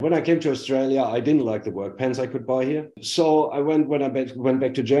When I came to Australia, I didn't like the work pants I could buy here. So when I went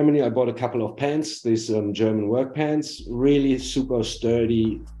back to Germany, I bought a couple of pants, these German work pants, really super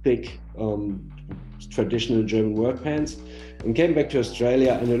sturdy, thick, traditional German work pants, and came back to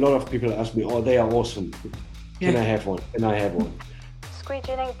Australia. And a lot of people asked me, oh, they are awesome. Can I have one? Can I have one?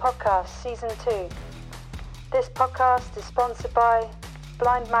 Squeegee Ink Podcast, Season 2. This podcast is sponsored by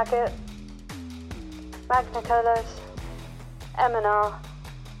Blind Maggot, Magnicolors, M&R,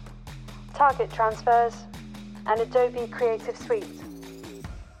 Target Transfers, and Adobe Creative Suite.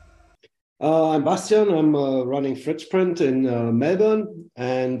 I'm Bastian. I'm running Fritz Print in Melbourne,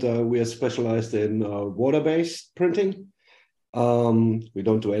 and we are specialized in water-based printing. We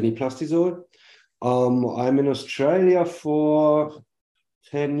don't do any plastisol. I'm in Australia for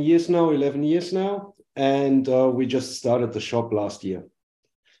 10 years now, 11 years now, and we just started the shop last year.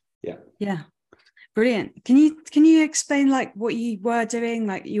 Yeah. Brilliant. Can you explain like what you were doing?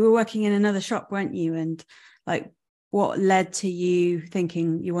 Like you were working in another shop, weren't you? And like what led to you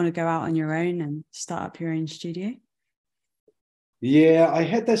thinking you want to go out on your own and start up your own studio? Yeah, I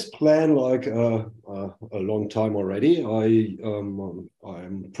had this plan like a long time already. I'm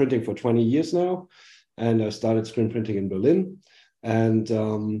printing for 20 years now, and I started screen printing in Berlin. And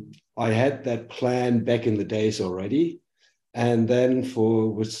I had that plan back in the days already. And then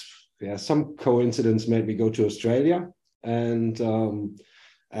some coincidence made me go to Australia, and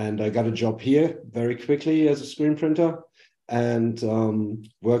I got a job here very quickly as a screen printer, and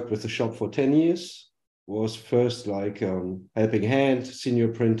worked with the shop for 10 years. Was first like helping hand, senior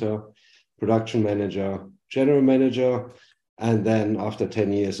printer, production manager, general manager, and then after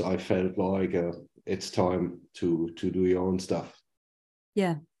 10 years, I felt like it's time to do your own stuff.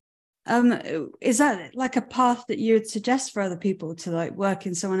 Yeah. Is that like a path that you would suggest for other people to like work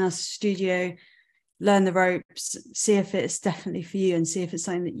in someone else's studio, learn the ropes, see if it's definitely for you and see if it's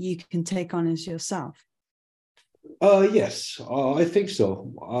something that you can take on as yourself? Yes, I think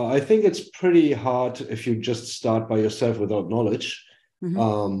so. I think it's pretty hard if you just start by yourself without knowledge.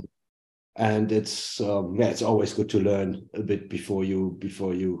 Mm-hmm. And it's always good to learn a bit before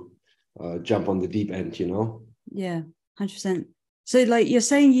you jump on the deep end, you know? Yeah, 100%. So like you're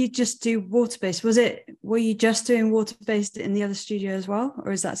saying you just do water-based. Were you just doing water-based in the other studio as well?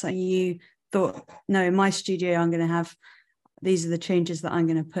 Or is that something you thought, no, in my studio, I'm going to have, these are the changes that I'm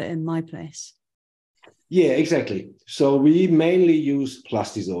going to put in my place? Yeah, exactly. So we mainly use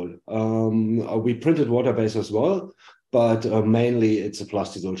plastisol. We printed water-based as well, but mainly it's a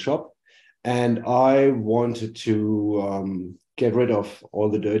plastisol shop. And I wanted to get rid of all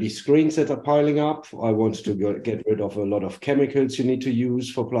the dirty screens that are piling up. I wanted to get rid of a lot of chemicals you need to use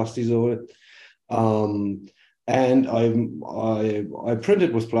for plastisol. And I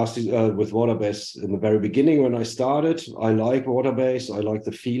printed with with water-based in the very beginning when I started. I like water-based. I like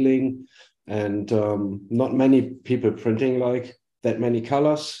the feeling, and not many people printing like that many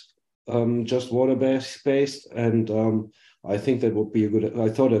colors, just water-based. And I think that would be I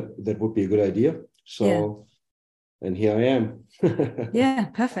thought that would be a good idea. So. Yeah. And here I am. Yeah,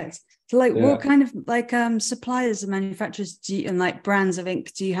 perfect. So like what kind of like suppliers and manufacturers and like brands of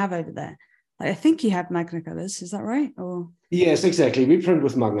ink do you have over there? Like, I think you have Magnicolors, is that right? Or yes, exactly. We print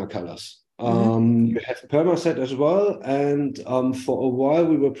with Magnicolors. You have Permaset as well. And for a while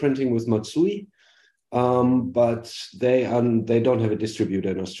we were printing with Matsui, but they don't have a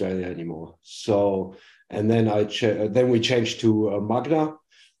distributor in Australia anymore. So, and then then we changed to Magna,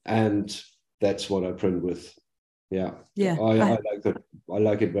 and that's what I print with. Yeah. I like that. I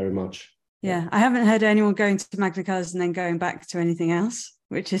like it very much. Yeah, I haven't heard anyone going to Magnicolors and then going back to anything else,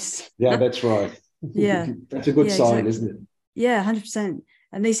 which is that's right. Yeah, that's a good sign, isn't it? Yeah, 100%.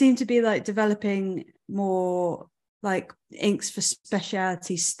 And they seem to be like developing more like inks for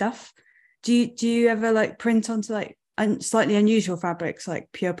specialty stuff. Do you ever like print onto like slightly unusual fabrics like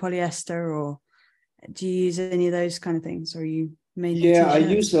pure polyester, or do you use any of those kind of things, or are you mainly I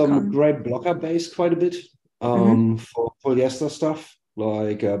use gray blocker base quite a bit. For polyester stuff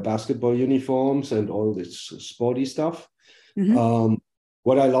like basketball uniforms and all this sporty stuff.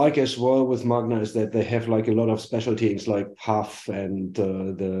 What I like as well with Magna is that they have like a lot of specialty inks like puff and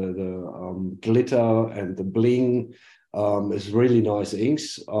the glitter and the bling is really nice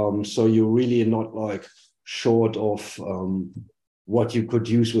inks. So you're really not like short of what you could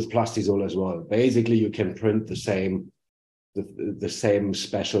use with plastisol as well. Basically, you can print the same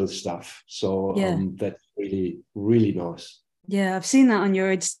special stuff. So that's really, really nice. Yeah, I've seen that on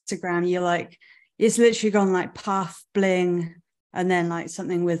your Instagram. You're like, it's literally gone like puff, bling, and then like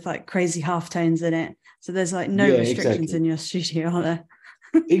something with like crazy halftones in it. So there's like no restrictions in your studio, are there?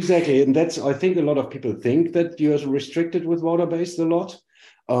 Exactly. And I think a lot of people think that you're restricted with water-based a lot.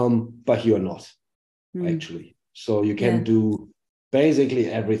 but you're not actually. So you can do basically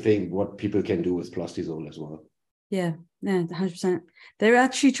everything what people can do with Plastisol as well. Yeah, no, 100%. They're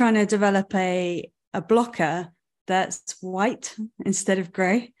actually trying to develop a blocker that's white instead of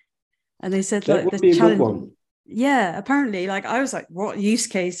grey. And they said that like would the be challenge. A good one. Yeah, apparently, like I was like, what use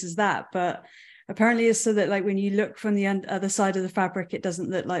case is that? But apparently it's so that like when you look from the other side of the fabric, it doesn't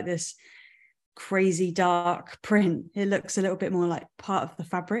look like this crazy dark print. It looks a little bit more like part of the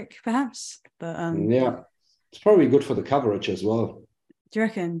fabric, perhaps. But yeah, it's probably good for the coverage as well. Do you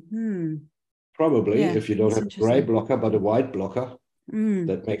reckon? Probably, Yeah, if you don't have a gray blocker but a white blocker,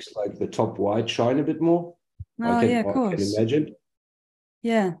 that makes like the top white shine a bit more. I can imagine.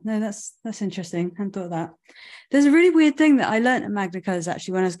 Yeah, no, that's interesting. I hadn't thought of that. There's a really weird thing that I learned at Magna Colours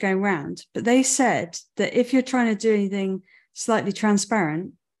actually when I was going around, but they said that if you're trying to do anything slightly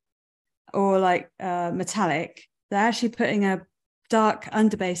transparent or like metallic, they're actually putting a dark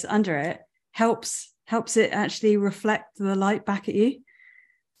underbase under it helps it actually reflect the light back at you.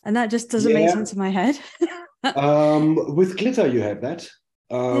 And that just doesn't make sense in my head. With glitter, you have that.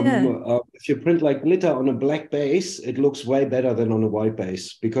 If you print like glitter on a black base, it looks way better than on a white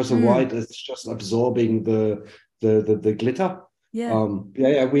base because the white is just absorbing the glitter.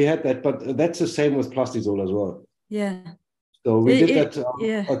 We had that, but that's the same with Plastisol as well. So we did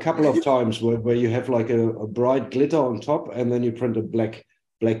that a couple of times where you have like a bright glitter on top and then you print a black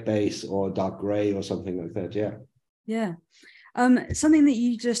base or dark gray or something like that. Something that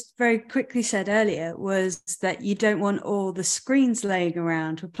you just very quickly said earlier was that you don't want all the screens laying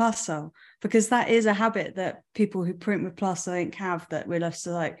around with Plastisol, because that is a habit that people who print with Plastisol ink have, that we're left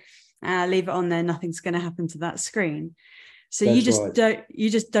to like, leave it on there, nothing's going to happen to that screen. So you just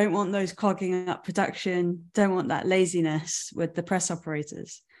don't want those clogging up production, don't want that laziness with the press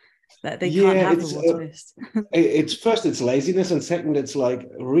operators that they can't have the water list. It's laziness, and second, it's like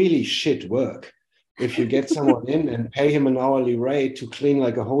really shit work. If you get someone in and pay him an hourly rate to clean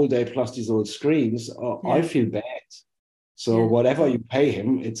like a whole day Plastisol screens, I feel bad. So whatever you pay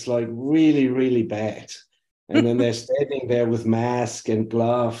him, it's like really, really bad. And then they're standing there with mask and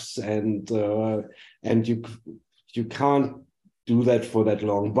gloves, and you can't do that for that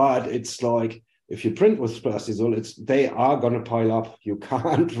long. But it's like if you print with Plastisol, they are going to pile up. You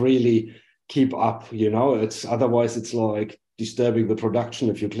can't really keep up, It's otherwise it's like disturbing the production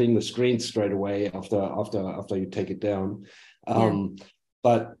if you clean the screen straight away after you take it down.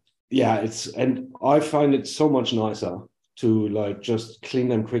 But and I find it so much nicer to like just clean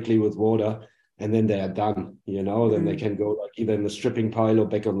them quickly with water and then they are done, then they can go like either in the stripping pile or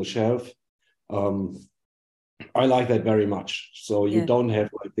back on the shelf. I like that very much. So you don't have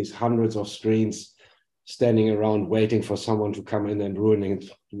like these hundreds of screens standing around waiting for someone to come in and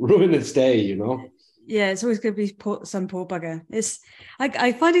ruin its day, it's always going to be some poor bugger.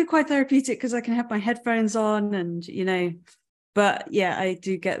 I find it quite therapeutic because I can have my headphones on and but I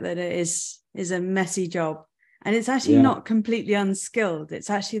do get that it is a messy job, and it's actually not completely unskilled. It's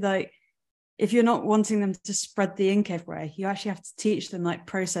actually like, if you're not wanting them to spread the ink everywhere, you actually have to teach them like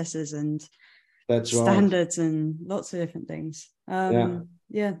processes and standards and lots of different things. No,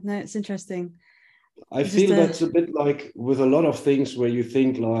 it's interesting. I feel that's a bit like with a lot of things where you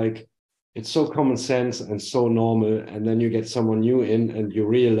think like it's so common sense and so normal, and then you get someone new in and you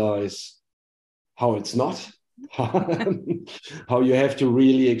realize how it's not, how you have to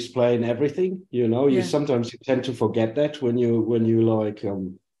really explain everything. You sometimes you tend to forget that when you like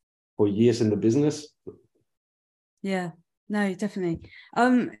for years in the business. No, definitely.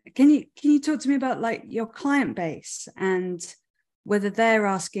 Can you talk to me about like your client base and whether they're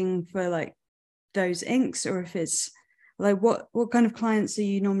asking for like those inks, or if it's like what kind of clients are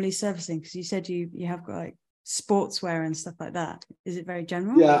you normally servicing? Because you said you have got like sportswear and stuff like that. Is it very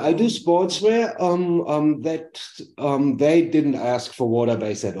general? I do sportswear. They didn't ask for water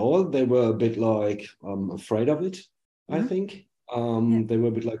base at all. They were a bit like afraid of it, I think. They were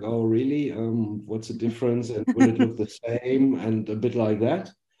a bit like, oh really, what's the difference, and will it look the same, and a bit like that.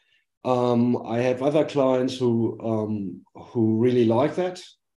 I have other clients who really like that.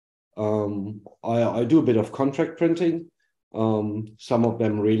 I do a bit of contract printing. Some of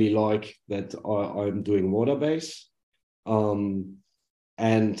them really like that I'm doing water base. And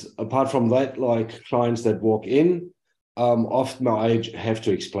apart from that, like clients that walk in, often I have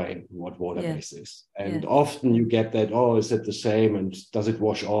to explain what water base is. And often you get that, oh, is it the same? And does it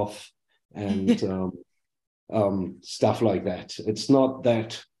wash off? And stuff like that. It's not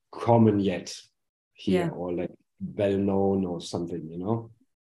that common yet here, or like well known or something,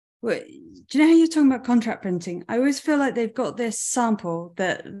 Well, do you know how you're talking about contract printing? I always feel like they've got this sample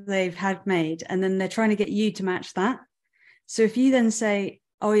that they've had made, and then they're trying to get you to match that. So if you then say,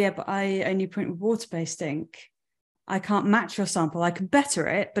 oh yeah, but I only print with water-based ink. I can't match your sample. I can better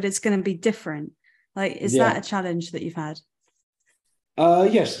it, but it's going to be different. Like, is that a challenge that you've had?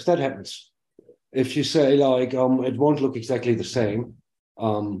 Yes, that happens. If you say like, it won't look exactly the same,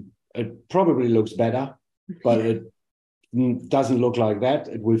 it probably looks better, but it doesn't look like that.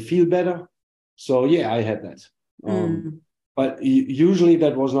 It will feel better. So yeah, I had that. But usually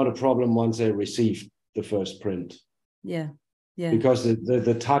that was not a problem once they received the first print. Yeah. Yeah. Because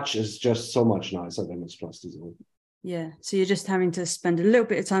the touch is just so much nicer than it's plasticine. Yeah. So you're just having to spend a little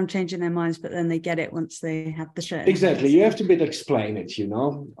bit of time changing their minds, but then they get it once they have the shirt. Exactly. You have to explain it, you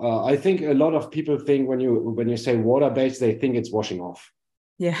know. I think a lot of people think when you say water-based, they think it's washing off.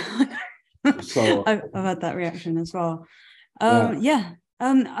 Yeah. So I've had that reaction as well.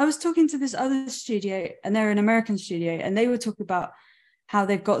 I was talking to this other studio, and they're an American studio, and they were talking about how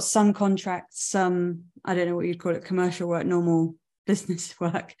they've got some contracts, some, I don't know what you'd call it, commercial work, normal business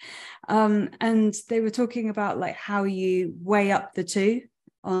work. And they were talking about like how you weigh up the two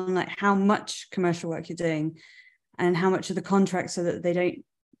on like how much commercial work you're doing and how much of the contracts so that they don't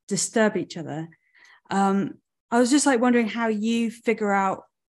disturb each other. I was just like wondering how you figure out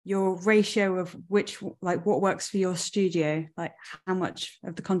your ratio of which, like what works for your studio, like how much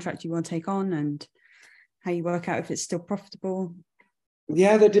of the contract you want to take on and how you work out if it's still profitable.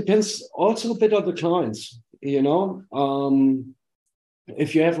 Yeah, that depends also a bit on the clients, you know.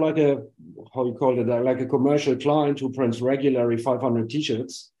 If you have like a, how you call it, like a commercial client who prints regularly 500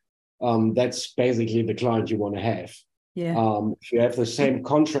 t-shirts, that's basically the client you want to have. Yeah. If you have the same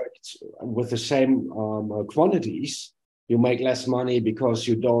contract with the same quantities, you make less money because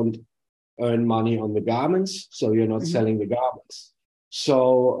you don't earn money on the garments, so you're not selling the garments.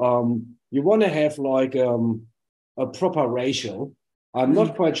 So you want to have like a proper ratio. I'm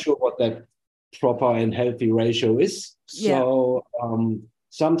not quite sure what that proper and healthy ratio is. So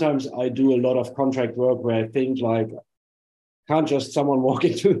sometimes I do a lot of contract work where I think like, can't just someone walk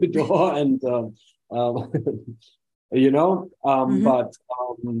into the door and, you know, but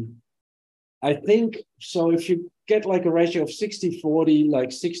I think, so if you get like a ratio of 60-40,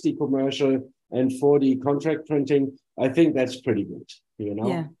 like 60 commercial and 40 contract printing, I think that's pretty good, you know?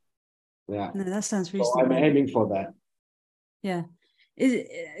 Yeah. Yeah. No, that sounds reasonable. So I'm aiming for that. Yeah.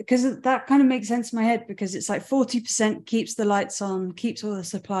 Because that kind of makes sense in my head, because it's like 40% keeps the lights on, keeps all the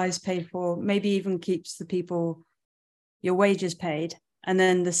supplies paid for, maybe even keeps the people, your wages paid. And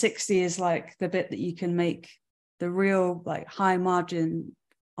then the 60 is like the bit that you can make the real like high margin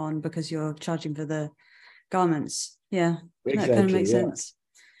on because you're charging for the garments. Yeah. Exactly, that kind of makes sense.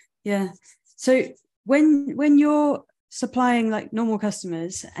 Yeah. So when you're supplying like normal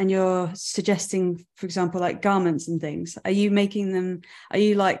customers and you're suggesting, for example, like garments and things, are you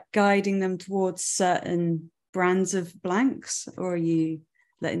like guiding them towards certain brands of blanks, or are you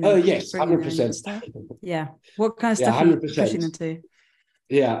letting them yes, 100%. Yeah. What kind of stuff are you pushing them to?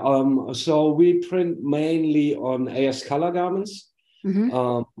 Yeah. So we print mainly on AS color garments.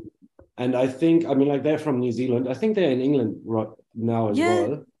 And I think, I mean, like they're from New Zealand. I think they're in England right now as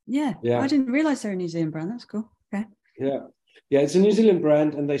well. Yeah. I didn't realize they're a New Zealand brand. That's cool. Okay. Yeah. It's a New Zealand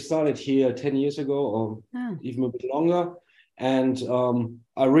brand, and they started here 10 years ago or even a bit longer. And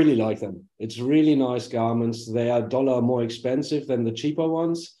I really like them. It's really nice garments. They are $1 more expensive than the cheaper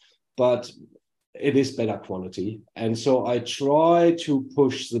ones, but it is better quality. And so I try to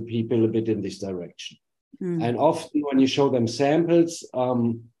push the people a bit in this direction. And often when you show them samples,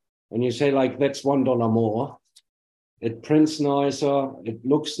 when you say like, that's $1 more, it prints nicer, it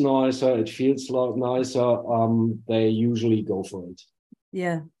looks nicer, it feels nicer, they usually go for it.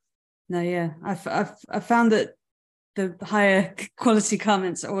 Yeah. No, yeah. I've found that the higher quality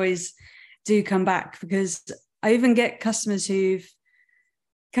garments always do come back, because I even get customers who've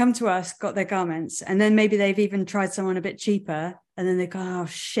come to us, got their garments, and then maybe they've even tried someone a bit cheaper, and then they go, oh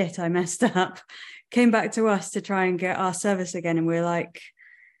shit, I messed up. Came back to us to try and get our service again, and we're like,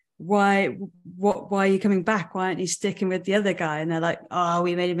 why are you coming back? Why aren't you sticking with the other guy? And they're like, oh,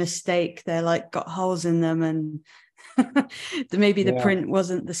 we made a mistake. They're like got holes in them, and maybe the print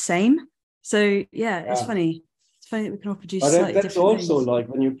wasn't the same. So it's funny. It's funny that we can all produce slightly that's different also things. like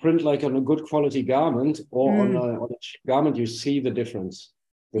when you print like on a good quality garment or on a cheap garment, you see the difference.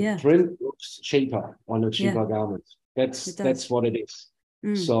 The print looks cheaper on a cheaper garment. That's what it is.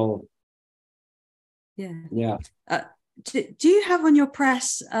 So do you have on your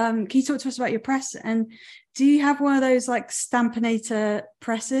press, can you talk to us about your press, and do you have one of those like Stampinator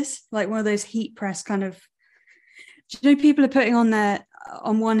presses, like one of those heat press kind of, do you know people are putting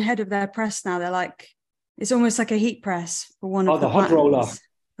on one head of their press now, they're like, it's almost like a heat press for one of the hot roller.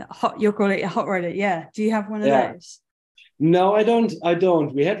 You'll call it a hot roller. Yeah. Do you have one of those? No, I don't. I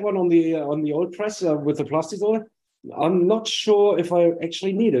don't. We had one on the old press with the plastisol. I'm not sure if I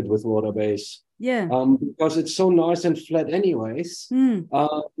actually need it with water base. Yeah. Because it's so nice and flat, anyways. Mm.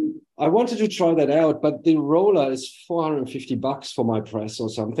 I wanted to try that out, but the roller is $450 for my press or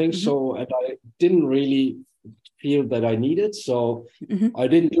something. Mm-hmm. So, and I didn't really feel that I need it. So Mm-hmm. I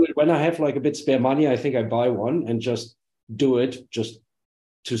didn't do it. When I have like a bit spare money, I think I buy one and just do it just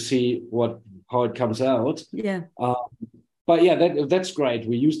to see how it comes out. Yeah. But yeah, that's great.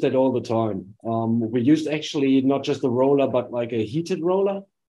 We use that all the time. We used actually not just a roller, but like a heated roller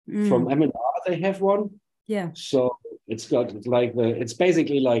from M&R. They have one. Yeah. So it's got like it's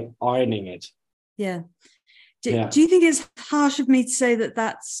basically like ironing it. Yeah. Do you think it's harsh of me to say that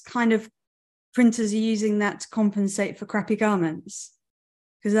that's kind of printers are using that to compensate for crappy garments?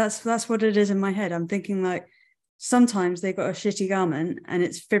 Because that's what it is in my head. I'm thinking like sometimes they've got a shitty garment and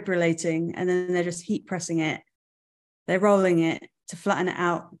it's fibrillating, and then they're just heat pressing it. They're rolling it to flatten it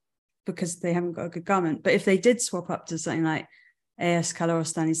out because they haven't got a good garment. But if they did swap up to something like AS Color or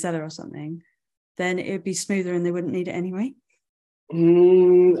Stanley Seller or something, then it would be smoother and they wouldn't need it anyway.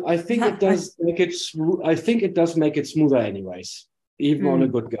 I think it does make it I think it does make it smoother anyways, even on a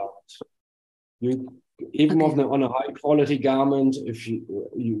good garment. On a high quality garment, if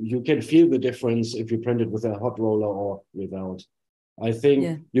you can feel the difference if you print it with a hot roller or without. I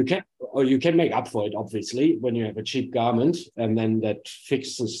think you can make up for it, obviously, when you have a cheap garment, and then that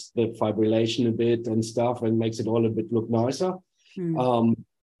fixes the fibrillation a bit and stuff and makes it all a bit look nicer.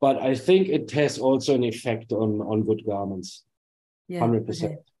 But I think it has also an effect on good garments. 100%.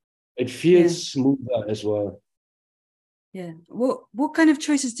 Okay. It feels smoother as well. Yeah. What kind of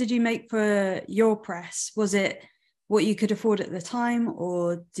choices did you make for your press? Was it what you could afford at the time,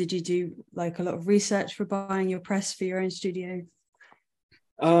 or did you do like a lot of research for buying your press for your own studio?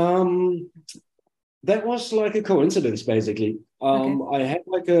 That was like a coincidence, basically. I had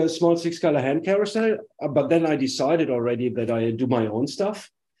like a small 6-color hand carousel, but then I decided already that I do my own stuff.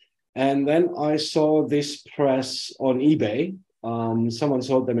 And then I saw this press on eBay. Someone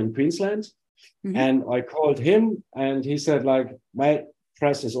sold them in Queensland. And I called him and he said like, my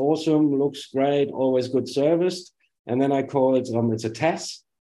press is awesome, looks great, always good serviced. And then I called, it's a Tess.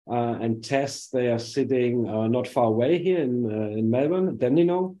 And Tess, they are sitting not far away here in Melbourne,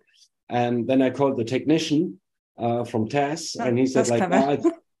 Dandenong. And then I called the technician from Tess, and he said like,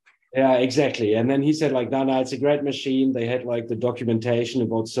 yeah, exactly. And then he said like, no, it's a great machine. They had like the documentation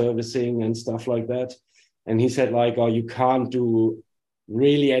about servicing and stuff like that. And he said like, oh, you can't do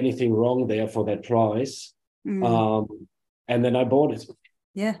really anything wrong there for that price. And then I bought it.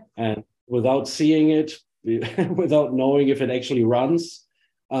 Yeah. And without seeing it, without knowing if it actually runs,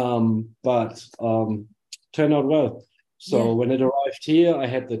 but turned out well. So when it arrived here, I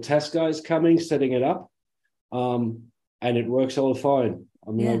had the test guys coming, setting it up, and it works all fine.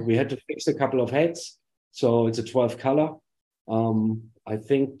 I mean, like, we had to fix a couple of heads. So it's a 12 color. I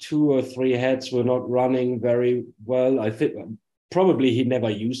think 2 or 3 heads were not running very well. I think probably he never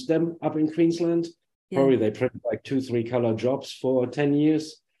used them up in Queensland. Probably they printed like 2-3 color jobs for 10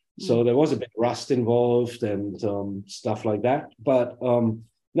 years. So there was a bit rust involved and stuff like that. But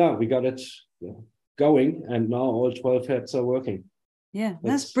no, we got it going, and now all 12 heads are working. Yeah,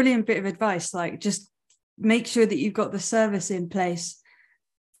 that's brilliant bit of advice. Like, just make sure that you've got the service in place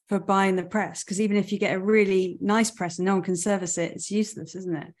for buying the press, because even if you get a really nice press and no one can service it, it's useless,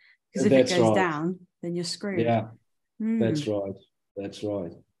 isn't it? Because if it goes down, then you're screwed. Yeah, that's right.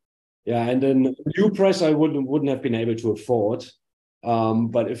 Yeah, and then new press I wouldn't have been able to afford.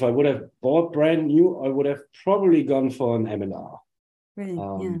 But if I would have bought brand new, I would have probably gone for an M&R.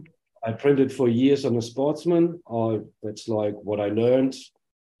 Really? I printed for years on a Sportsman. That's like what I learned,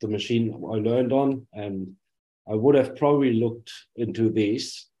 the machine I learned on, and I would have probably looked into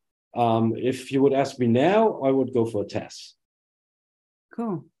these. If you would ask me now, I would go for a Tess.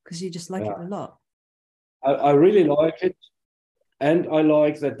 Cool, because you just like it a lot. I really like it. And I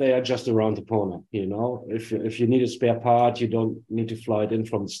like that they are just around the corner, you know. If you need a spare part, you don't need to fly it in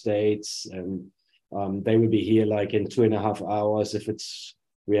from the States, and they will be here like in 2.5 hours.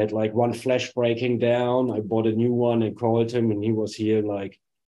 We had like one flash breaking down, I bought a new one and called him, and he was here like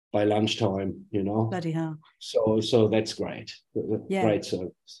by lunchtime, you know. Bloody hell. So that's great. Great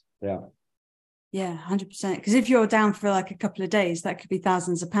service. Yeah. Yeah, 100%. Because if you're down for like a couple of days, that could be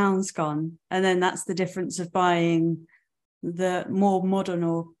thousands of pounds gone. And then that's the difference of buying the more modern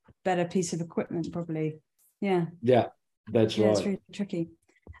or better piece of equipment, probably. Yeah, that's right. It's really tricky.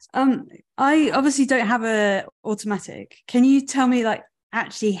 I obviously don't have a automatic. Can you tell me like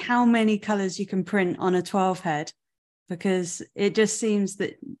actually how many colors you can print on a 12 head? Because it just seems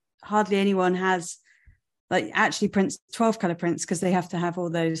that hardly anyone has like actually prints 12 color prints, because they have to have all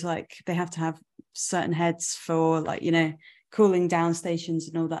those, like they have to have certain heads for, like, you know, cooling down stations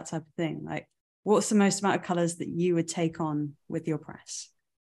and all that type of thing. Like, what's the most amount of colors that you would take on with your press?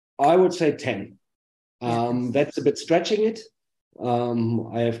 I would say 10. That's a bit stretching it.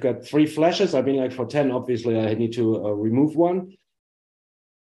 I have got 3 flashes. I mean, like for 10, obviously I need to remove one.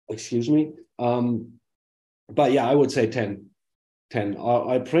 Excuse me. But yeah, I would say 10.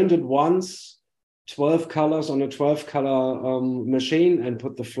 I printed once 12 colors on a 12 color machine and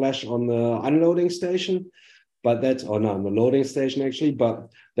put the flash on the unloading station. But that's, or no, on the loading station actually, but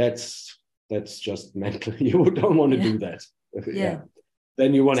that's just mental. You don't want to do that. Yeah.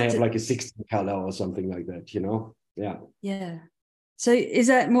 Then you want to have like a 16 color or something like that, you know? Yeah. Yeah. So is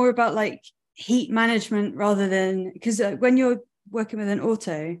that more about like heat management rather than, because when you're working with an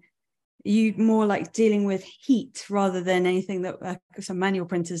auto, you more like dealing with heat rather than anything that some manual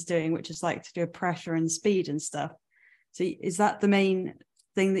printers doing, which is like to do with pressure and speed and stuff. So is that the main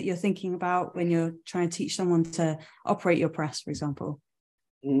thing that you're thinking about when you're trying to teach someone to operate your press, for example?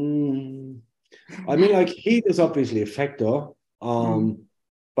 I mean, like heat is obviously a factor.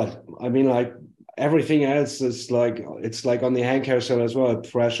 But I mean, like everything else is like, it's like on the hand carousel as well,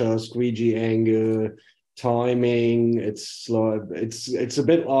 pressure, squeegee angle, timing. It's like, it's a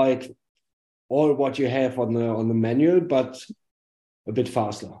bit like all what you have on the manual, but a bit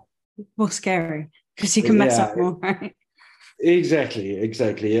faster. More scary because you can mess up more, right?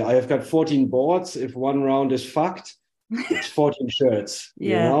 Exactly. I have got 14 boards. If one round is fucked, it's 14 shirts.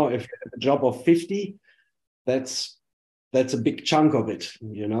 You know, if you have a job of 50, that's a big chunk of it,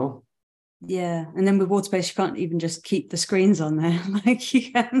 you know? Yeah. And then with Waterbase, you can't even just keep the screens on there like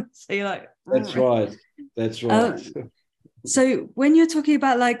you can. So you're like, That's right. So when you're talking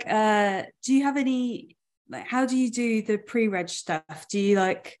about like, do you have any, like, how do you do the pre-reg stuff? Do you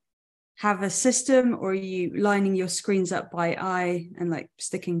like have a system, or are you lining your screens up by eye and like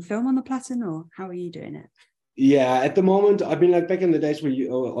sticking film on the platen, or how are you doing it? Yeah, at the moment, I mean, like back in the days, we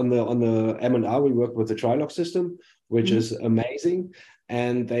on the M&R, we worked with the Trilog system, which is amazing.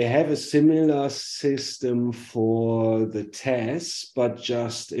 And they have a similar system for the TES, but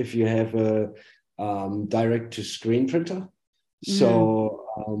just if you have a direct to screen printer. So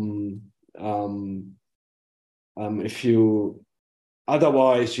if you,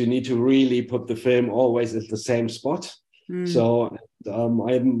 otherwise you need to really put the film always at the same spot. So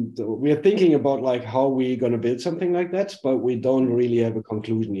we are thinking about like how we're going to build something like that, but we don't really have a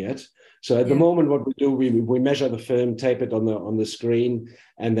conclusion yet. So at the moment, what we do, we measure the film, tape it on the screen,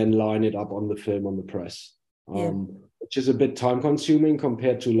 and then line it up on the film on the press, which is a bit time consuming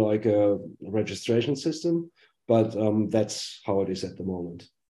compared to like a registration system. But that's how it is at the moment.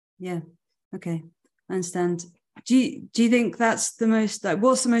 Yeah. Okay. I understand. Do you think that's the most, like,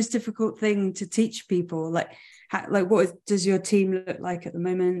 what's the most difficult thing to teach people? Like what does your team look like at the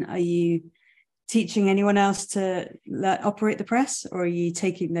moment? Are you teaching anyone else to operate the press, or are you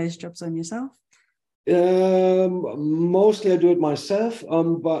taking those jobs on yourself? Mostly I do it myself,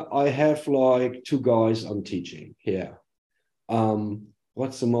 but I have like 2 guys I'm teaching here.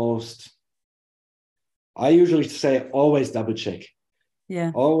 What's the most? I usually say always double check.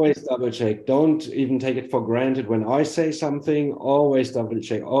 Yeah. Always double check. Don't even take it for granted when I say something. Always double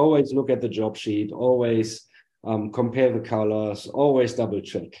check. Always look at the job sheet. Always compare the colors. Always double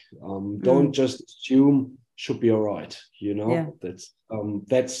check. Don't just assume should be all right. You know,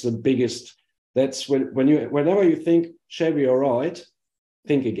 that's the biggest. That's whenever you think shall be all right,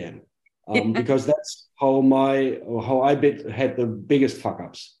 think again, because that's how I had the biggest fuck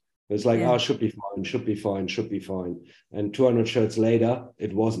ups. It's like, should be fine. And 200 shirts later,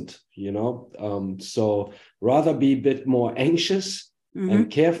 it wasn't, you know? So rather be a bit more anxious and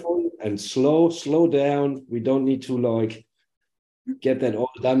careful and slow down. We don't need to like get that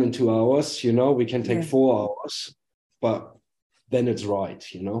all done in 2 hours, you know? We can take 4 hours, but then it's right,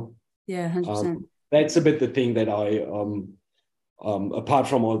 you know? Yeah, 100%. That's a bit the thing that I, apart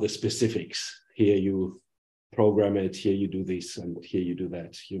from all the specifics, here you program it, here you do this, and here you do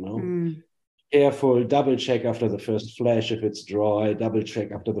that, you know. Careful, double check after the first flash if it's dry, double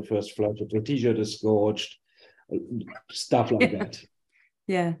check after the first flash if the t-shirt is scorched, stuff like that.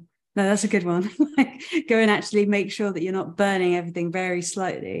 Yeah, no, that's a good one. Like, go and actually make sure that you're not burning everything very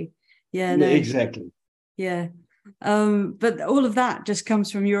slightly. Yeah, no. Exactly. Yeah. But all of that just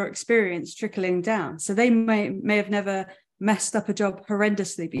comes from your experience trickling down. So they may have never messed up a job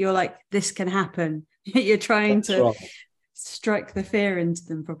horrendously, but you're like, this can happen. You're trying to strike the fear into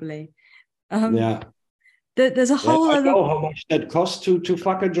them, probably. There's a whole other. I know how much that costs to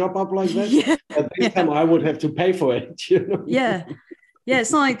fuck a job up like that. At this time, I would have to pay for it. You know? Yeah, Yeah,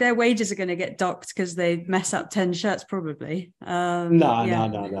 it's not like their wages are going to get docked because they mess up 10 shirts, probably. No, Yeah.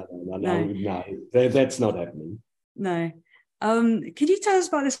 no. That's not happening. No. Could you tell us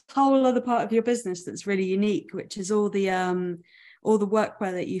about this whole other part of your business that's really unique, which is all the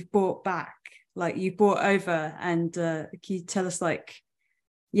workwear that you've brought back, like you brought over, and can you tell us like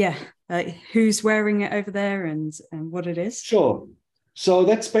who's wearing it over there and what it is? Sure. So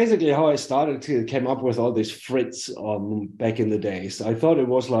that's basically how I came up with all this Fritz back in the days. I thought it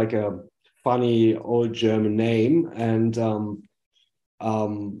was like a funny old German name. And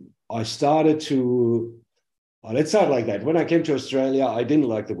I started to, let's start like that. When I came to Australia, I didn't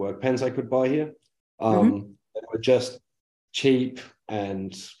like the work pants I could buy here. They were just cheap,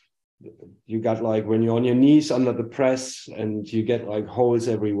 and you got like when you're on your knees under the press and you get like holes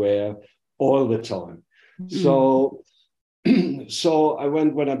everywhere all the time. So I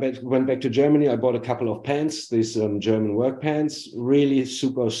when I went back to Germany, I bought a couple of pants, these German work pants, really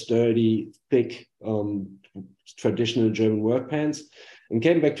super sturdy, thick, traditional German work pants, and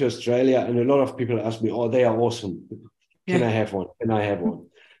came back to Australia. And a lot of people asked me, "Oh, they are awesome. Can I have one? Can I have one?"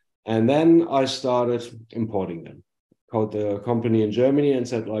 And then I started importing them. Called the company in Germany and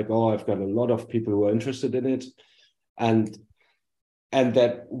said like, "Oh, I've got a lot of people who are interested in it," and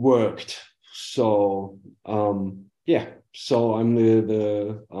that worked. So so I'm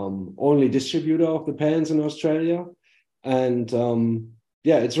the only distributor of the pants in Australia, and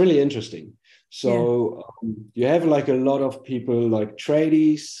it's really interesting. So you have like a lot of people like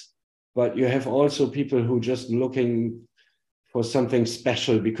tradies, but you have also people who just looking for something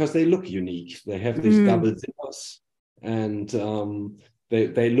special because they look unique. They have these double zippers, and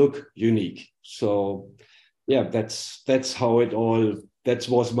they look unique. So that's how it all. That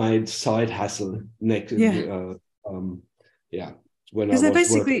was my side hustle next. When I was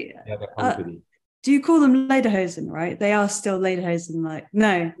basically working at the company. Do you call them lederhosen, right? They are still lederhosen. Like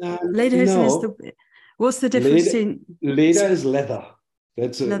lederhosen is the. What's the difference between leder is leather?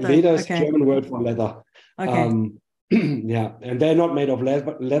 Leather is a German word for leather. Okay. And they're not made of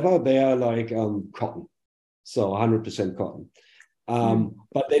leather. They are like cotton, so 100% cotton.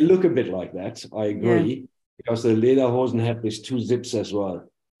 But they look a bit like that. I agree, because the lederhosen have these two zips as well.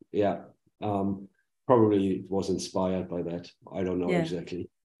 Probably it was inspired by that. I don't know exactly.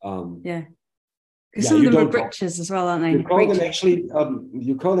 Some of them are breeches as well, aren't they? You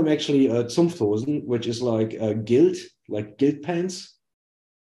call them actually Zunfthosen, which is like guild pants.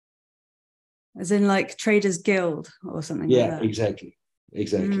 As in like Traders Guild or something like that. Exactly.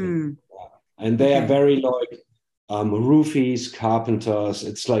 And they are very like roofies, carpenters.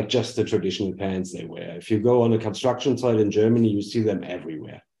 It's like just the traditional pants they wear. If you go on a construction site in Germany, you see them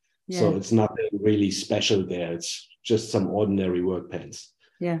everywhere. So it's nothing really special there. It's just some ordinary work pants.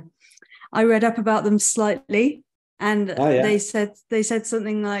 I read up about them slightly, and they said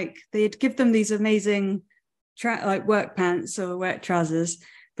something like they'd give them these amazing like work pants or work trousers,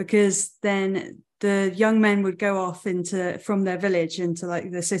 because then the young men would go off from their village into like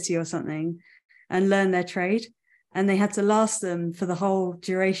the city or something and learn their trade, and they had to last them for the whole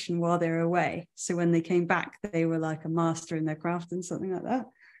duration while they were away. So when they came back, they were like a master in their craft and something like that.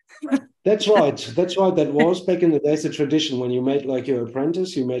 That's right. That was back in the days a tradition. When you made like your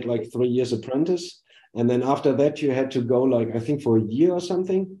apprentice, you made like 3 years apprentice, and then after that you had to go like I think for a year or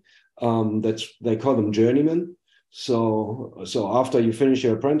something. They call them journeymen. So after you finish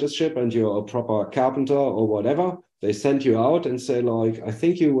your apprenticeship and you're a proper carpenter or whatever, they send you out and say like, I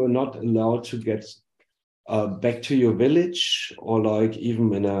think you were not allowed to get back to your village, or like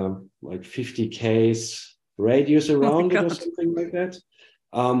even in a like 50 k's radius around it or something like that.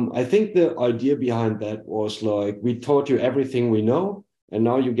 I think the idea behind that was like, we taught you everything we know, and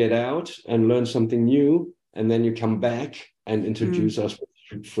now you get out and learn something new, and then you come back and introduce us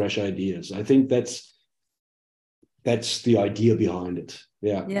with fresh ideas. I think that's the idea behind it.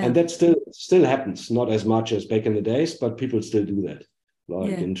 And that still happens, not as much as back in the days, but people still do that,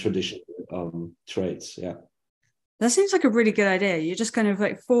 like in traditional trades. That seems like a really good idea. You're just kind of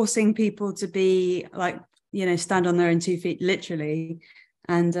like forcing people to be like, stand on their own 2 feet, literally,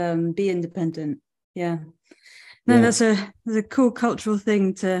 and be independent. That's a cool cultural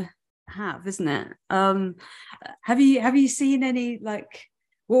thing to have, isn't it? Have you seen any, like,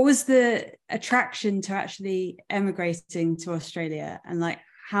 what was the attraction to actually emigrating to Australia, and like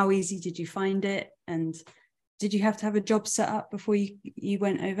how easy did you find it, and did you have to have a job set up before you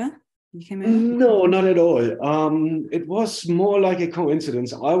went over? You came over? No, not at all. It was more like a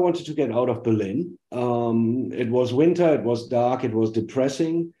coincidence. I wanted to get out of Berlin. It was winter, it was dark, it was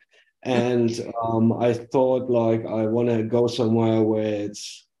depressing. And I thought like, I want to go somewhere where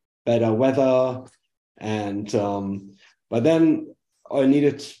it's better weather. And but then I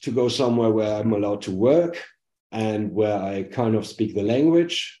needed to go somewhere where I'm allowed to work and where I kind of speak the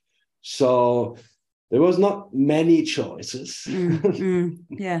language. So there was not many choices.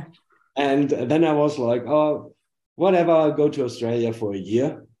 Yeah. And then I was like, oh, whatever, I'll go to Australia for a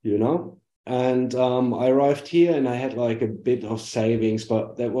year, you know? And I arrived here and I had like a bit of savings,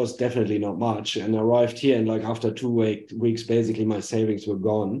 but that was definitely not much. And I arrived here and like after 2 weeks, basically my savings were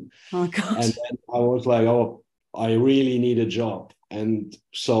gone. Oh, God. And then I was like, oh, I really need a job. And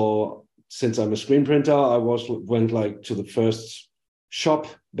so since I'm a screen printer, I went like to the first shop,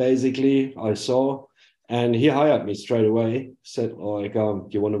 basically, I saw. And he hired me straight away, said like, do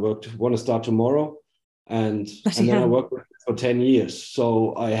you want to start tomorrow? And then I worked with him for 10 years.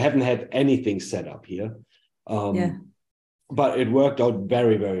 So I haven't had anything set up here. But it worked out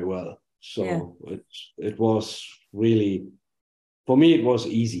very, very well. So it was really, for me, it was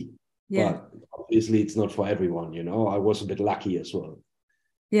easy. Yeah. But obviously it's not for everyone, you know. I was a bit lucky as well.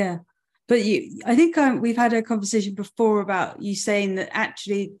 Yeah. But I think we've had a conversation before about you saying that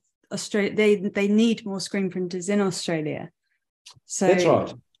actually Australia, they need more screen printers in Australia. So that's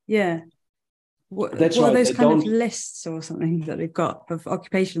right. Yeah. What are those kind of lists or something that they've got of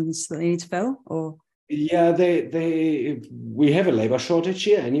occupations that they need to fill? Or yeah, we have a labor shortage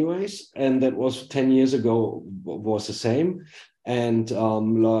here anyways, and that was 10 years ago was the same. And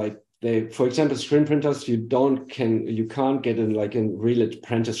for example, screen printers, you can't get in like a real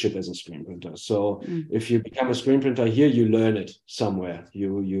apprenticeship as a screen printer. So if you become a screen printer here, you learn it somewhere.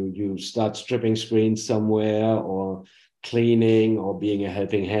 You start stripping screens somewhere or cleaning or being a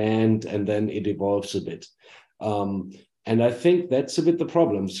helping hand, and then it evolves a bit. And I think that's a bit the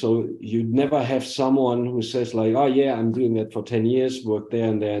problem. So you never have someone who says like, oh yeah, I'm doing that for 10 years, work there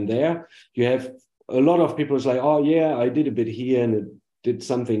and there and there. You have a lot of people who say, oh yeah, I did a bit here and it did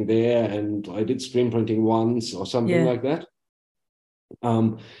something there, and I did screen printing once or something like that.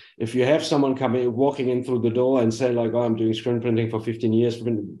 If you have someone walking in through the door and say like, oh, I'm doing screen printing for 15 years,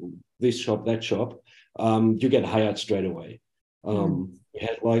 this shop, that shop, you get hired straight away. We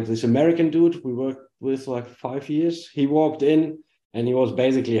had like this American dude we worked with like 5 years. He walked in and he was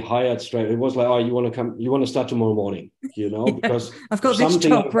basically hired straight. It was like, oh, you want to start tomorrow morning, you know, because I've got this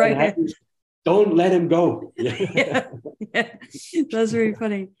job right here. Don't let him go. Yeah. That's really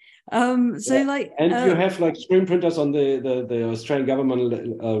funny. And you have like screen printers on the Australian government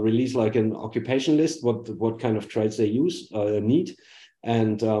release like an occupation list, what kind of trades they need.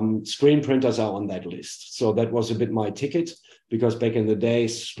 And screen printers are on that list. So that was a bit my ticket, because back in the day,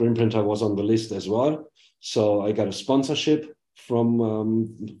 screen printer was on the list as well. So I got a sponsorship from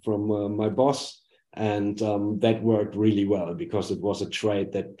my boss, and that worked really well because it was a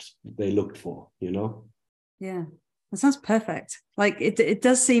trade that they looked for, you know? Yeah, that sounds perfect. Like it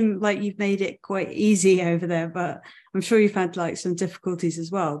does seem like you've made it quite easy over there, but I'm sure you've had like some difficulties as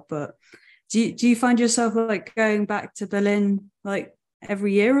well. But do you find yourself like going back to Berlin like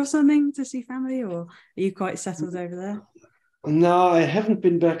every year or something to see family, or are you quite settled over there? No, I haven't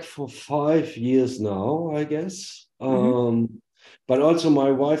been back for 5 years now, I guess. But also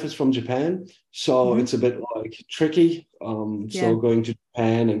my wife is from Japan, so it's a bit like tricky. So going to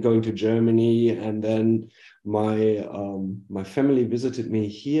Japan and going to Germany, and then my family visited me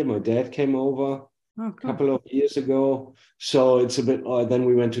here. My dad came over a couple of years ago, so it's a bit. Then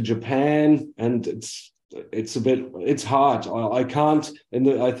we went to Japan, and it's hard. I can't.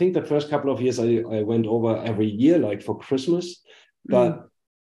 I think the first couple of years I went over every year, like for Christmas, but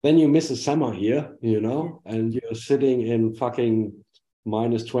then you miss a summer here, you know, and you're sitting in fucking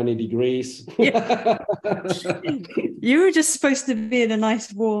minus 20 degrees. Yeah. You were just supposed to be in a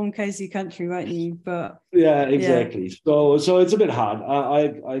nice, warm, cozy country, weren't you? But yeah, exactly. So it's a bit hard.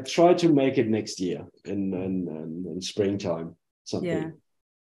 I try to make it next year in springtime. Something.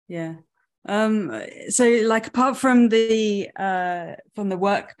 Yeah. So like apart from the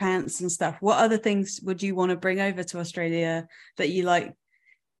work pants and stuff, what other things would you want to bring over to Australia that you like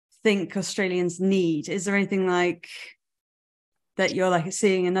think Australians need? Is there anything like that you're like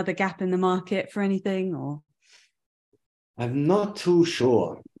seeing another gap in the market for anything, or? I'm not too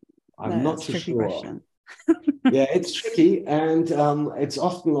sure. I'm not too sure. Question. Yeah, it's tricky, and it's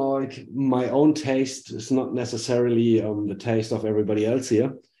often like my own taste is not necessarily the taste of everybody else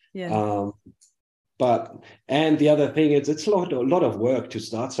here. Yeah. And the other thing is, it's a lot of work to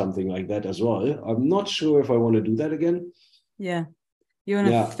start something like that as well. I'm not sure if I want to do that again. Yeah, you want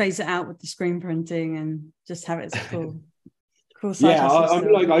to phase it out with the screen printing and just have it as cool. Yeah,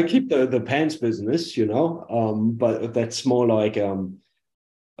 I'm like, I keep the pants business, you know, but that's more like a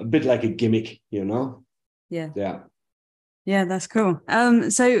bit like a gimmick, you know. Yeah. Yeah, that's cool.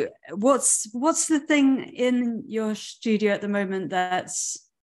 So what's the thing in your studio at the moment that's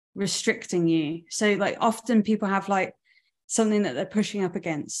restricting you? So like often people have like something that they're pushing up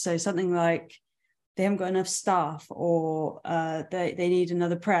against. So something like they haven't got enough staff, or they need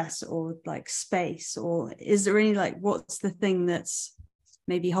another press, or like space, or is there any like what's the thing that's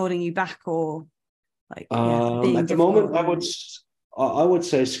maybe holding you back, or like being At the difficult? moment, I would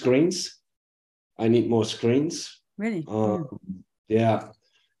say screens. I need more screens. Really? Yeah.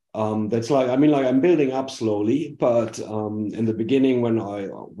 That's like, I mean, like I'm building up slowly, but in the beginning when I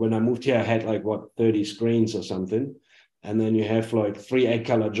moved here, I had like 30 screens or something, and then you have like 3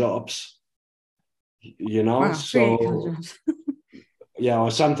 8-color jobs, you know. Wow, So yeah, or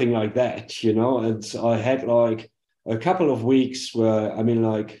something like that, you know. And I had like a couple of weeks where, I mean,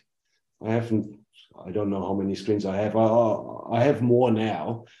 like I don't know how many screens I have. I have more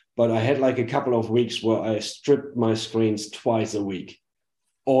now, but I had like a couple of weeks where I stripped my screens twice a week,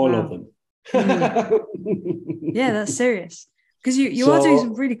 all of them. Yeah, that's serious. Because you are doing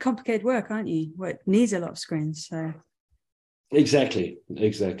some really complicated work, aren't you? Where it needs a lot of screens. So exactly,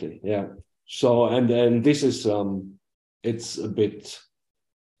 yeah. So and then this is it's a bit.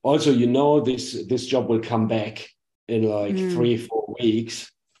 Also, you know, this job will come back in like 3-4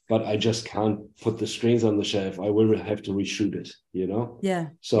 weeks, but I just can't put the screens on the shelf. I will have to reshoot it, you know? Yeah.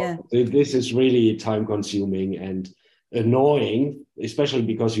 So this is really time consuming and annoying, especially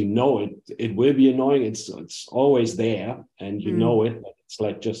because you know it will be annoying. It's always there and you know it, but it's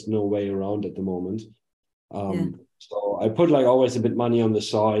like just no way around at the moment. So I put like always a bit money on the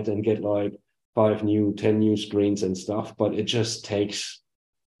side and get like 10 new screens and stuff, but it just takes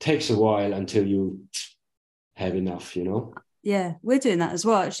a while until you have enough, you know? Yeah, we're doing that as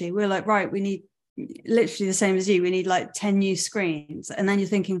well, actually. We're like, right, we need literally the same as you. We need like 10 new screens. And then you're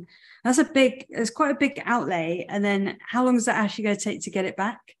thinking, it's quite a big outlay. And then how long is that actually going to take to get it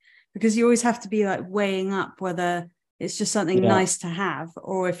back? Because you always have to be like weighing up whether it's just something nice to have,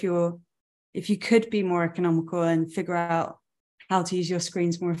 or if you could be more economical and figure out how to use your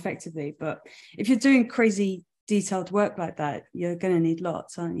screens more effectively. But if you're doing crazy detailed work like that, you're going to need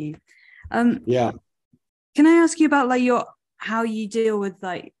lots, aren't you? Can I ask you about like how you deal with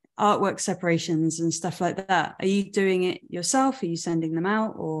like artwork separations and stuff like that? Are you doing it yourself? Are you sending them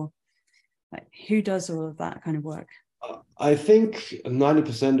out, or like who does all of that kind of work? I think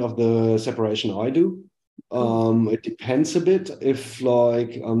 90% of the separation I do. It depends a bit. If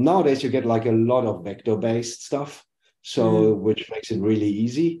like nowadays you get like a lot of vector-based stuff, so which makes it really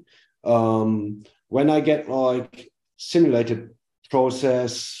easy. When I get like simulated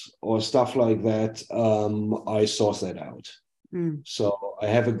process or stuff like that, I source that out. So I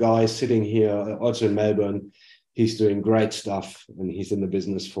have a guy sitting here also in Melbourne. He's doing great stuff and he's in the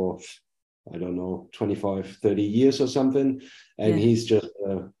business for, I don't know, 25, 30 years or something. And he's just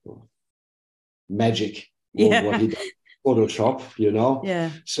magic what he does. Photoshop, you know?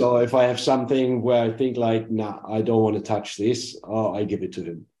 So if I have something where I think like, nah, I don't want to touch this, I give it to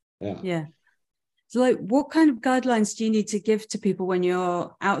him. So like what kind of guidelines do you need to give to people when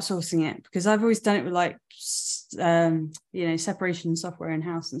you're outsourcing it? Because I've always done it with like separation software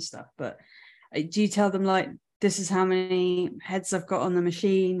in-house and stuff, but do you tell them like this is how many heads I've got on the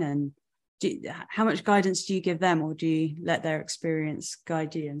machine, and how much guidance do you give them, or do you let their experience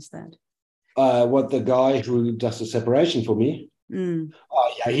guide you instead? What the guy who does the separation for me?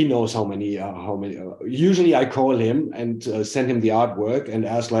 He knows how many. Usually I call him and send him the artwork and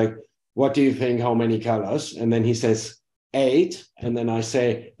ask like, what do you think, how many colors? And then he says 8. And then I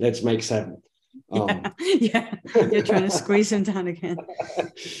say, let's make 7. You're trying to squeeze him down again.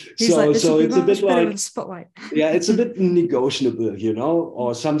 He's so it's a bit like, spotlight. It's a bit negotiable, you know,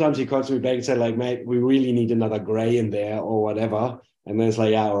 or sometimes he calls me back and said like, mate, we really need another gray in there or whatever. And then it's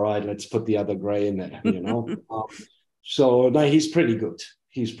like, all right, let's put the other gray in there, you know? So no, he's pretty good.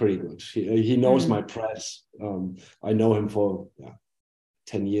 He knows my press. I know him for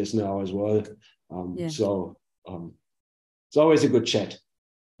 10 years now as well. So it's always a good chat.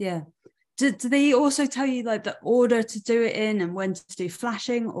 Do they also tell you like the order to do it in and when to do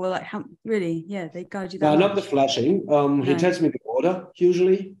flashing, or like how really they guide you that not the flashing. He tells me the order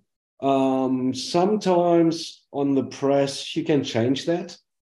usually. Sometimes on the press you can change that.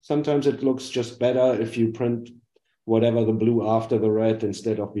 Sometimes it looks just better if you print whatever the blue after the red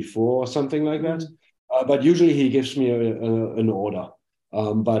instead of before or something like that. But usually he gives me an order.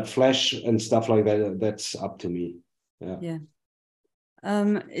 But flash and stuff like that, that's up to me.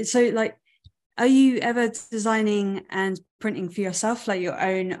 So like, are you ever designing and printing for yourself, like your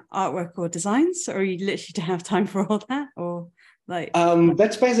own artwork or designs, or you literally don't have time for all that, or like?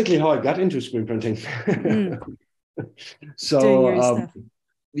 That's basically how I got into screen printing. Doing your So own stuff.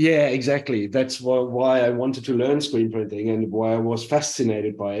 yeah, exactly. That's why I wanted to learn screen printing and why I was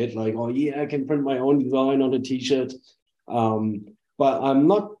fascinated by it. Like, oh yeah, I can print my own design on a t-shirt. But I'm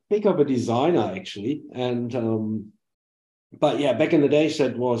not big of a designer actually. And but yeah, back in the days,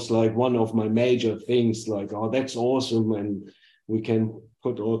 that was like one of my major things. Like, oh, that's awesome, and we can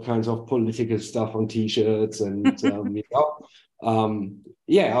put all kinds of political stuff on t-shirts, and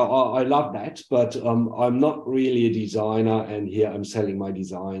yeah, I love that. But I'm not really a designer, and here I'm selling my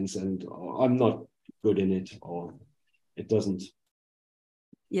designs, and I'm not good in it, or it doesn't.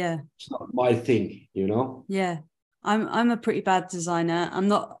 Yeah. It's not my thing, you know. Yeah. I'm a pretty bad designer. I'm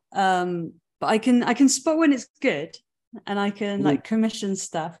not but I can spot when it's good and I can like commission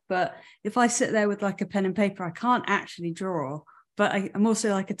stuff. But if I sit there with like a pen and paper, I can't actually draw. But I'm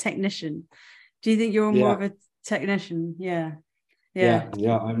also like a technician. Do you think you're more Yeah, of a technician? Yeah. yeah,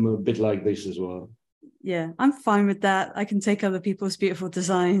 Yeah. yeah. I'm a bit like this as well. Yeah. I'm fine with that. I can take other people's beautiful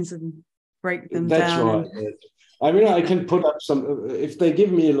designs and break them That's down right. and I mean, I can put up some, if they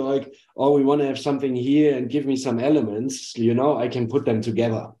give me like, oh, we want to have something here and give me some elements, you know, I can put them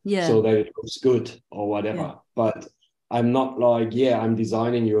together yeah. so that it looks good or Yeah. whatever. But I'm not like, yeah, I'm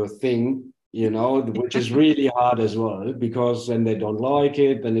designing you a thing, you know, which is really hard as well, because then they don't like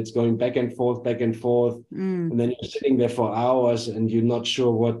it, then it's going back and forth, back and forth. Mm. And then you're sitting there for hours and you're not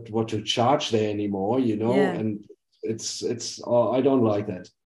sure what to charge there anymore, you know, Yeah. and I don't like that.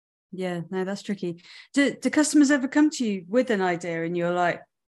 Yeah, no, that's tricky. Do customers ever come to you with an idea and you're like,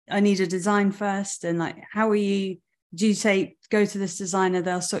 I need a design first? And like, how are you? Do you say, go to this designer,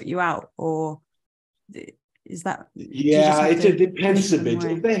 they'll sort you out? Or is that, do you just Yeah, have it to depends meet a them bit.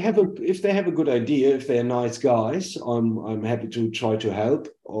 where? If they have a good idea, if they're nice guys, I'm happy to try to help.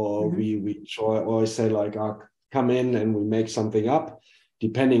 Or Mm-hmm. we try, or I say like, come in and we make something up,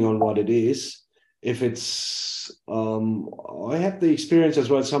 depending on what it is. If it's, I have the experience as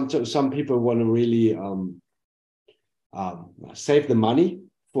well. Some people want to really save the money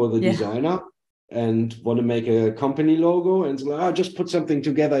for the Yeah. designer and want to make a company logo and like, oh, just put something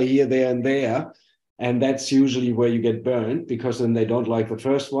together here, there, and there. And that's usually where you get burned, because then they don't like the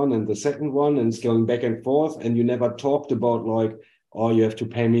first one and the second one, and it's going back and forth. And you never talked about like, oh, you have to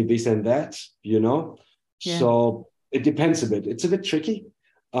pay me this and that, you know? Yeah. So it depends a bit. It's a bit tricky.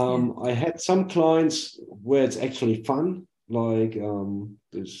 Yeah. I had some clients where it's actually fun, like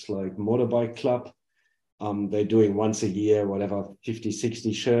this like motorbike club. They're doing once a year, whatever, 50,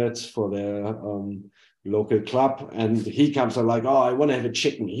 60 shirts for their local club. And he comes and like, oh, I want to have a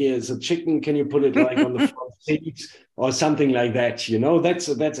chicken. Here's a chicken. Can you put it like on the front seat or something like that? You know, that's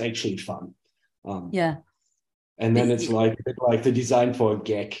actually fun. Yeah. And then it's like a bit like the design for a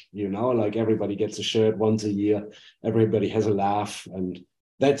gag, you know, like everybody gets a shirt once a year. Everybody has a laugh. And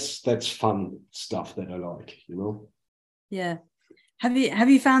that's fun stuff that I like, you know. Yeah. Have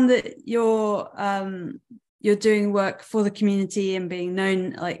you found that you're doing work for the community and being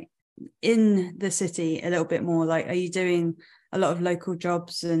known like in the city a little bit more? Like, are you doing a lot of local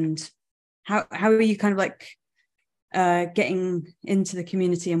jobs, and how are you kind of like getting into the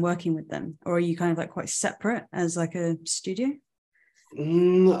community and working with them, or are you kind of like quite separate as like a studio?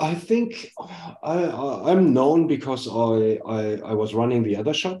 I think I'm known because I was running the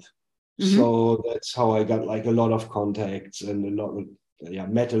other shop. Mm-hmm. So that's how I got like a lot of contacts and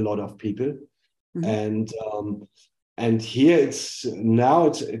met a lot of people. Mm-hmm. And here it's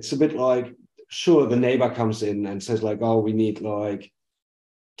a bit like, sure, the neighbor comes in and says like, oh, we need like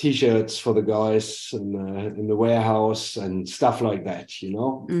t-shirts for the guys in the warehouse and stuff like that, you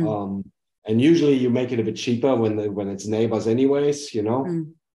know. And usually you make it a bit cheaper when it's neighbors anyways, you know.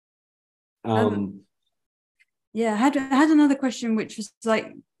 Yeah, I had another question, which was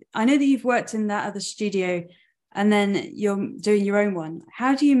like, I know that you've worked in that other studio and then you're doing your own one.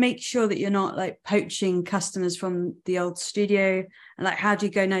 How do you make sure that you're not like poaching customers from the old studio? And like, how do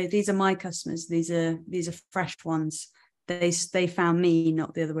you go, no, these are my customers, these are fresh ones, they found me,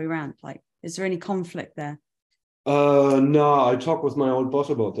 not the other way around? Like, is there any conflict there? No, I talked with my old boss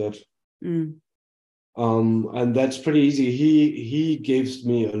about that. And that's pretty easy. He gives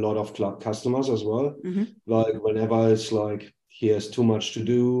me a lot of club customers as well. Mm-hmm. Like whenever it's like he has too much to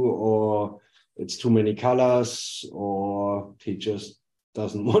do, or it's too many colors, or he just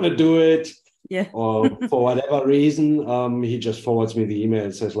doesn't want to do it, yeah, or for whatever reason, he just forwards me the email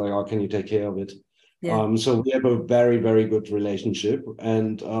and says like, oh, can you take care of it? Yeah. So we have a very, very good relationship,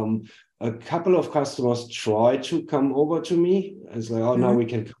 and a couple of customers try to come over to me. It's like, oh, now we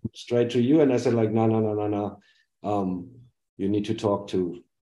can come straight to you. And I said like, no. You need to talk to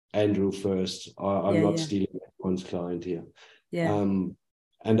Andrew first. I'm not stealing anyone's client here. Yeah.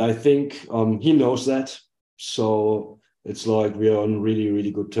 And I think he knows that. So it's like we are on really,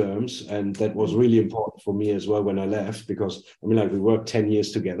 really good terms. And that was really important for me as well when I left, because I mean, like we worked 10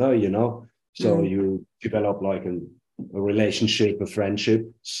 years together, you know, so you develop like a relationship, a friendship.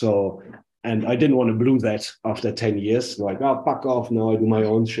 So, and I didn't want to blow that after 10 years, like, oh, fuck off, now I do my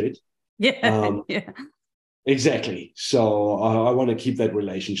own shit. Yeah. Exactly. So I want to keep that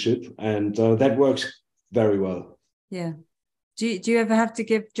relationship, and that works very well. Yeah. Do you ever have to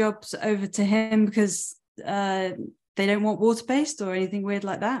give jobs over to him because they don't want water-based or anything weird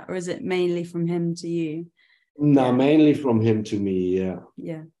like that? Or is it mainly from him to you? No, mainly from him to me. Yeah.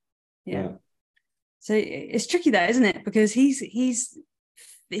 Yeah. So it's tricky that, isn't it? Because he's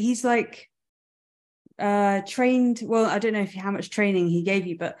like trained. Well, I don't know how much training he gave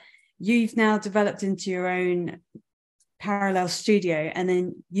you, but you've now developed into your own parallel studio, and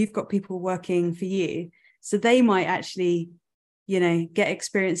then you've got people working for you. So they might actually, you know, get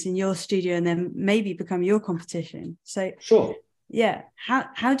experience in your studio and then maybe become your competition. So sure. Yeah.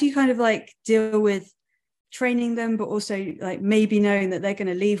 How do you kind of like deal with training them, but also like maybe knowing that they're going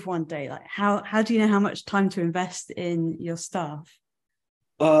to leave one day? Like how do you know how much time to invest in your staff?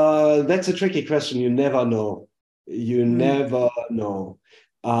 That's a tricky question. You never know. You never know.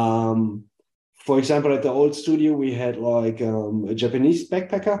 For example, at the old studio, we had like a Japanese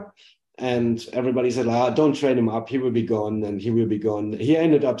backpacker, and everybody said, don't train him up. He will be gone and he will be gone. He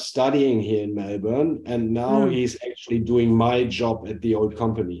ended up studying here in Melbourne, and now he's actually doing my job at the old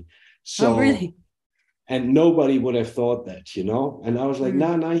company. So, really? And nobody would have thought that, you know? And I was like,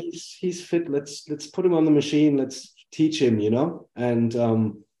 nah, he's fit. Let's put him on the machine. Let's teach him, you know? And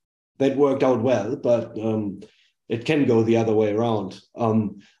that worked out well, but it can go the other way around.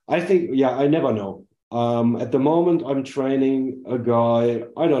 I think, I never know. At the moment, I'm training a guy,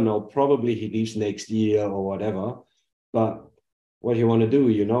 I don't know, probably he leaves next year or whatever, but what do you want to do?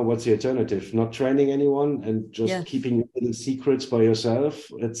 You know, what's the alternative? Not training anyone and just keeping little secrets by yourself.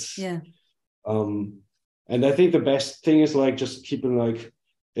 And I think the best thing is like just keeping like,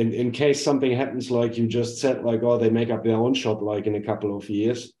 in case something happens, like you just said, like, oh, they make up their own shop, like in a couple of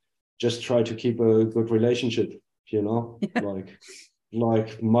years, just try to keep a good relationship, you know,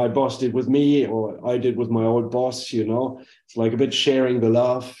 like my boss did with me, or I did with my old boss, you know. It's like a bit sharing the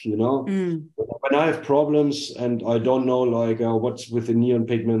love, you know. When I have problems and I don't know, like, what's with the neon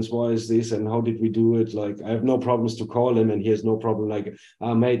pigments, why is this and how did we do it? Like, I have no problems to call him, and he has no problem, like,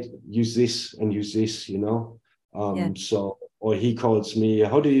 mate, use this and use this, you know. So, or he calls me,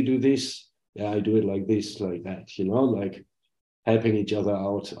 how do you do this? Yeah, I do it like this, like that, you know, like helping each other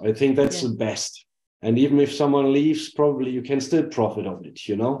out. I think that's the best. And even if someone leaves, probably you can still profit on it,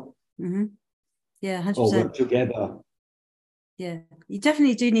 you know? Yeah, 100%. Or work together. Yeah, you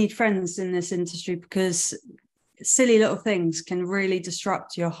definitely do need friends in this industry, because silly little things can really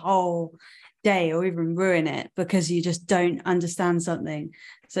disrupt your whole day or even ruin it because you just don't understand something.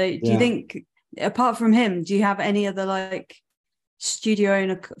 So do you think, apart from him, do you have any other like studio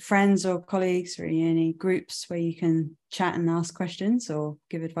owner friends or colleagues, or any groups where you can chat and ask questions or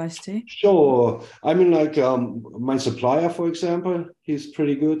give advice to? Sure. I mean, like my supplier, for example, he's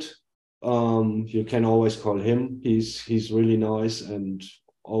pretty good. You can always call him. He's really nice and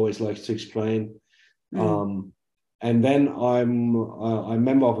always likes to explain. And then I'm a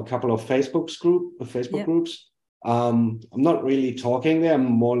member of a couple of Facebook groups. I'm not really talking there. I'm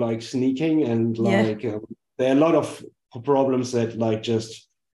more like sneaking, and like there are a lot of problems that like just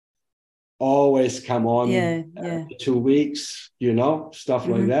always come on 2 weeks, you know, stuff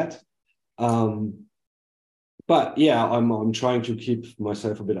like that. But yeah, I'm trying to keep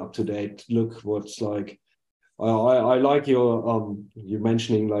myself a bit up to date. Look what's like. I like your you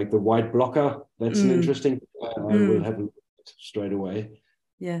mentioning like the white blocker. That's an interesting. I will have a look at it straight away.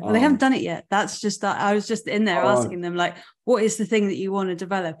 Yeah, well, they haven't done it yet. That's just that I was just in there asking them like, what is the thing that you want to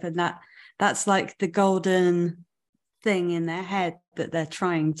develop, and that's like the golden thing in their head that they're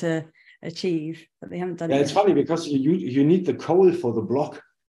trying to achieve, but they haven't done it yet. It's funny because you need the coal for the block,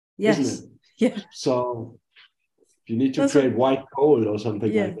 isn't it? Yeah. So you need to create white coal or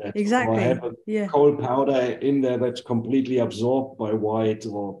something like that. Exactly. Or have a coal powder in there that's completely absorbed by white,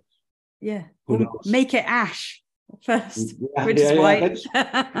 or who knows? Make it ash first, which is white.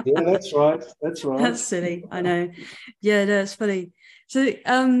 That's right. That's right. That's silly. I know. Yeah, no, it's funny. So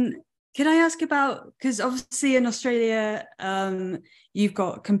can I ask about, because obviously in Australia, you've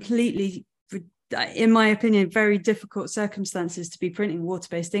got completely, in my opinion, very difficult circumstances to be printing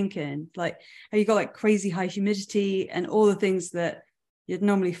water-based ink in. Like, have you got like crazy high humidity and all the things that you'd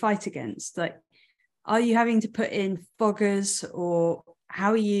normally fight against? Like, are you having to put in foggers, or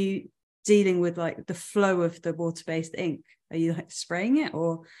how are you dealing with like the flow of the water-based ink? Are you like spraying it,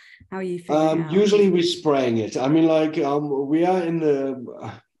 or how are you figuring it out? Usually we're spraying it. I mean, like we are in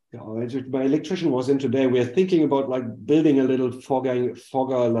the. My electrician was in today. We are thinking about like building a little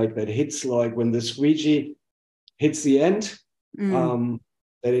fogger like that hits like when the squeegee hits the end, that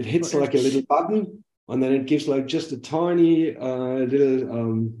it hits like a little button, and then it gives like just a tiny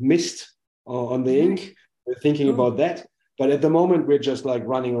little mist on the ink. We're thinking about that, but at the moment we're just like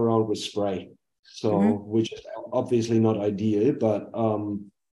running around with spray, which is obviously not ideal, but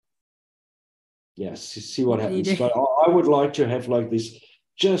yes, see what happens. But I would like to have like this.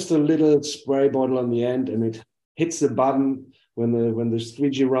 Just a little spray bottle on the end, and it hits the button when the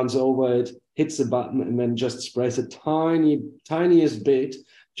squeegee runs over it, hits the button, and then just sprays a tiniest bit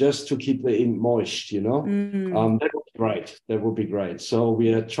just to keep the ink moist, That would be great. That would be great. So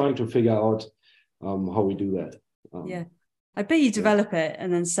we are trying to figure out how we do that. I bet you develop it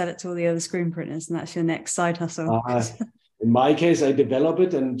and then sell it to all the other screen printers, and that's your next side hustle. In my case, I develop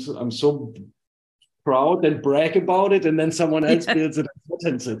it, and I'm so proud and brag about it, and then someone else builds it and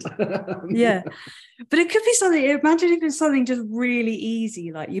patents it. But it could be something. Imagine if it's something just really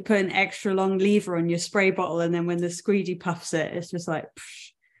easy, like you put an extra long lever on your spray bottle, and then when the squeegee puffs it, it's just like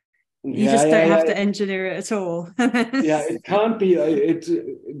you just don't have to engineer it at all. It can't be. There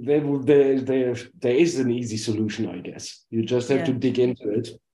is an easy solution, I guess. You just have to dig into it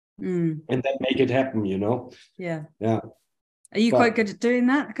and then make it happen. Yeah. Are you quite good at doing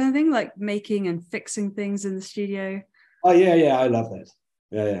that kind of thing, like making and fixing things in the studio? Oh, yeah, I love that.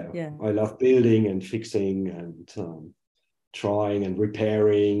 Yeah. I love building and fixing and trying and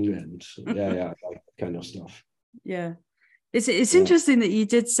repairing and I like that kind of stuff. Yeah. It's interesting that you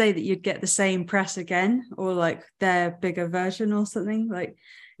did say that you'd get the same press again, or like their bigger version or something. Like,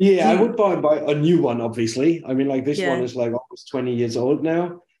 I would buy a new one, obviously. I mean, like this one is like almost 20 years old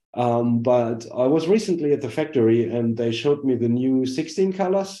now. But I was recently at the factory and they showed me the new 16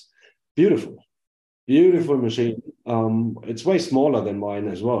 colors. Beautiful machine. It's way smaller than mine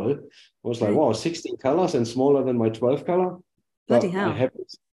as well. I was like, wow, 16 colors and smaller than my 12 color. Bloody hell.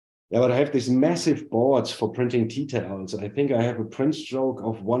 But I have these massive boards for printing tea towels. I think I have a print stroke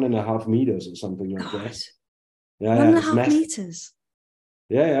of 1.5 meters or something like that. Yeah, 1.5 meters.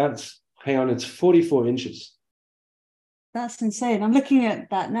 Yeah. It's 44 inches. That's insane. I'm looking at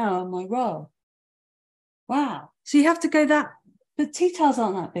that now. I'm like, wow. So you have to go that. The tea towels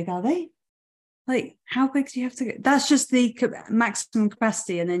aren't that big, are they? Like, how big do you have to go? That's just the maximum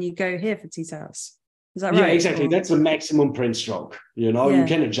capacity, and then you go here for tea towels. Is that right? Yeah, exactly. That's a maximum print stroke. You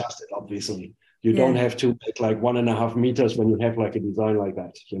can adjust it, obviously. You don't have to make like 1.5 meters when you have like a design like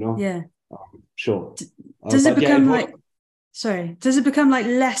that, Yeah. Sure. Does it become does it become like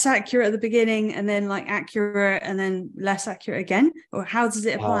less accurate at the beginning and then like accurate and then less accurate again? Or how does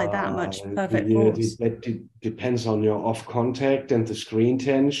it apply that much perfect force? It depends on your off contact and the screen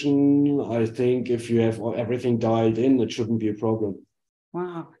tension. I think if you have everything dialed in, it shouldn't be a problem.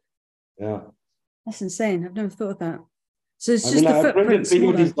 Wow. Yeah. That's insane. I've never thought of that. So it's just the footprint.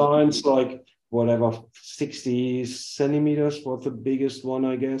 Bigger designs like whatever, 60 centimeters was the biggest one,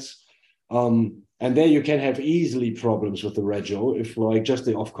 I guess. And there you can have easily problems with the rego if like just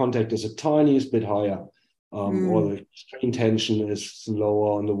the off contact is a tiniest bit higher, or the screen tension is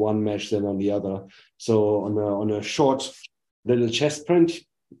lower on the one mesh than on the other. So on a short little chest print,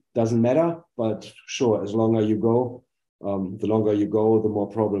 doesn't matter, but sure, the longer you go, the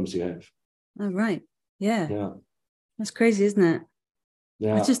more problems you have. Oh, right. Yeah. That's crazy, isn't it?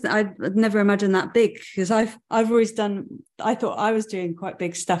 Yeah. I'd never imagined that big, because I've always I thought I was doing quite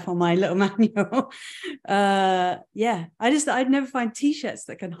big stuff on my little manual. I'd never find t-shirts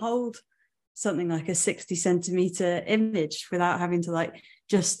that can hold something like a 60 centimeter image without having to like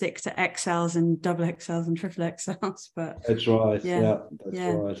just stick to XLs and double XLs and triple XLs. But that's right. That's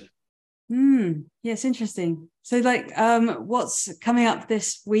right. Yeah, it's interesting. So like what's coming up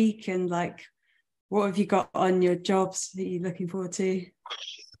this week, and like what have you got on your jobs that you're looking forward to?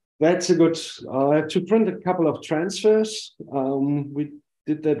 That's a good I have to print a couple of transfers. We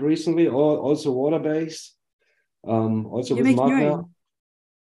did that recently, also water-based. Also You're with making your Magna. own?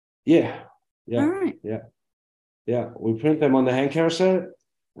 Yeah. All right. Yeah. We print them on the hand carousel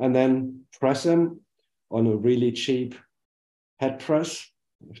and then press them on a really cheap head press.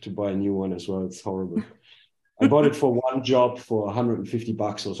 I have to buy a new one as well. It's horrible. I bought it for one job for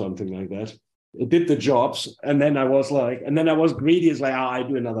 $150 or something like that. It did the jobs, and then I was greedy. It's like, I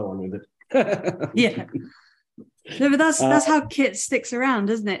do another one with it. Yeah. No, but that's how kit sticks around,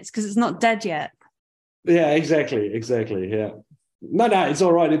 isn't it? It's because it's not dead yet. Yeah, exactly. Yeah. No, it's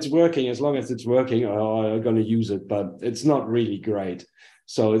all right. It's working. As long as it's working, I'm going to use it, but it's not really great.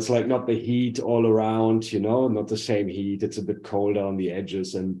 So it's like not the heat all around, not the same heat. It's a bit colder on the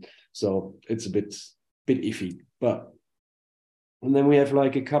edges. And so it's a bit iffy. And then we have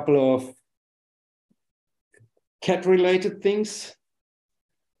like a couple of cat related things,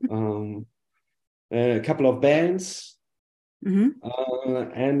 a couple of bands, and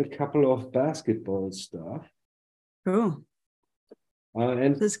a couple of basketball stuff. Cool.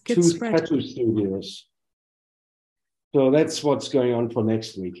 And That's good 2 spread. tattoo studios. So that's what's going on for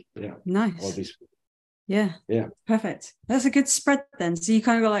next week. Yeah. Nice. All this week. Yeah. Yeah. Perfect. That's a good spread then. So you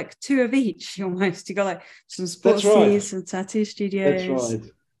kind of got like 2 of each almost. You got like some sports That's right. tees, some tattoo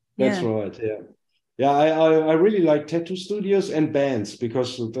studios. That's right. Yeah. Yeah. I really like tattoo studios and bands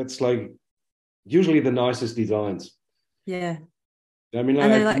because that's like usually the nicest designs. Yeah. I mean,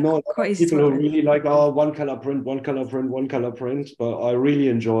 And I like know quite easy people to who work with. really like, one color print, but I really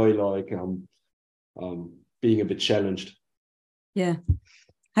enjoy like being a bit challenged. Yeah.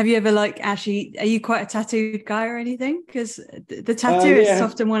 Have you ever like actually, are you quite a tattooed guy or anything? Because the tattooists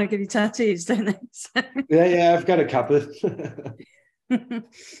often want to give you tattoos, don't they? So. Yeah, I've got a couple.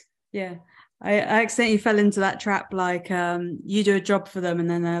 Yeah. I accidentally fell into that trap. Like you do a job for them and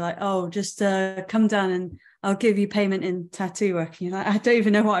then they're like, oh, just come down and I'll give you payment in tattoo work. And you're like, I don't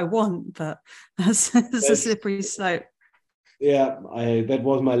even know what I want, but that's a slippery slope. Yeah, that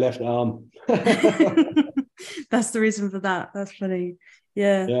was my left arm. That's the reason for that. That's funny.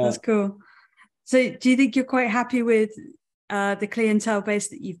 Yeah, that's cool. So do you think you're quite happy with the clientele base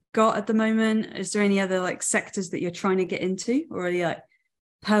that you've got at the moment? Is there any other like sectors that you're trying to get into, or are you like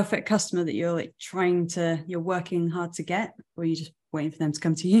perfect customer that you're like you're working hard to get, or are you just waiting for them to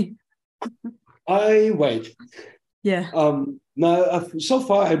come to you? I wait. Yeah. No, so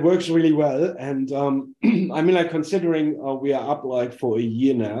far it works really well. And I mean, like considering we are up like for a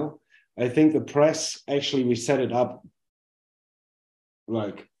year now, I think the press, actually, we set it up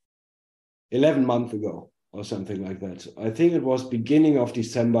like 11 months ago or something like that. I think it was beginning of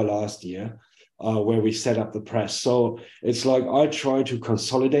December last year where we set up the press. So it's like I try to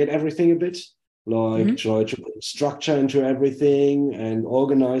consolidate everything a bit, like try to put structure into everything and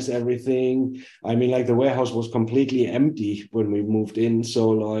organize everything. I mean, like the warehouse was completely empty when we moved in. So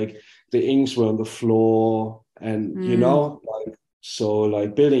like the inks were on the floor and,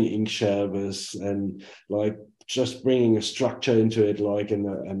 like building ink shelves and like just bringing a structure into it, like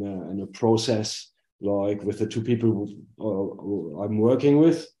in a process, like with the 2 people who I'm working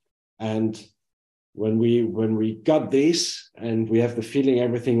with. And when we got this and we have the feeling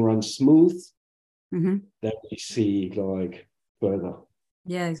everything runs smooth, then we see like further.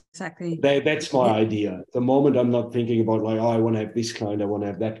 Yeah, exactly. That's my idea. At the moment, I'm not thinking about like, I want to have this client, I want to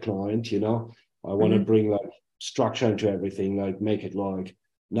have that client, I want to bring like structure into everything, like make it like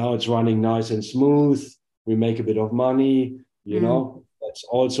now it's running nice and smooth. We make a bit of money, That's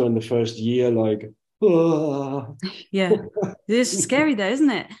also in the first year, like, yeah, it's scary though, isn't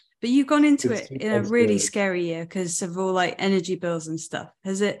it? But you've gone into it in a really scary year because of all like energy bills and stuff.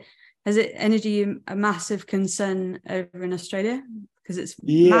 Has it energy a massive concern over in Australia? Because it's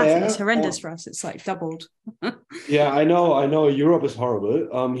massive, it's horrendous for us. It's like doubled. Yeah, I know. Europe is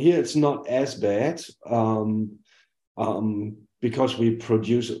horrible. Here it's not as bad. Because we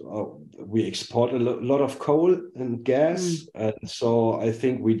export a lot of coal and gas, and so I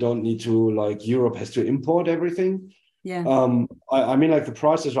think we don't need to, like, Europe has to import everything. Yeah. I mean, like the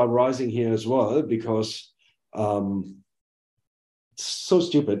prices are rising here as well because so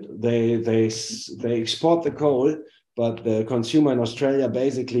stupid. They export the coal, but the consumer in Australia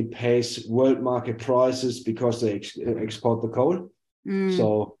basically pays world market prices because they export the coal.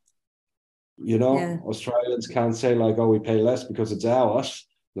 So. Australians can't say like, oh, we pay less because it's ours.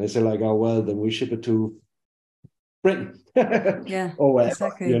 They say like, oh, well, then we ship it to Britain. Yeah. Or whatever,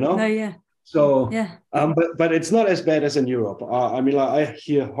 exactly. No, yeah. So, yeah. But it's not as bad as in Europe. I mean, like I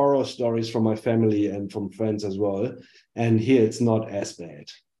hear horror stories from my family and from friends as well. And here it's not as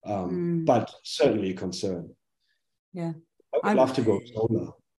bad, but certainly a concern. Yeah. I would love to go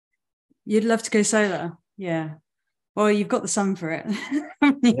solar. You'd love to go solar. Yeah. Well, you've got the sun for it.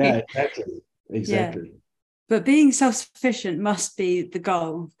 Yeah, exactly. Yeah. But being self-sufficient must be the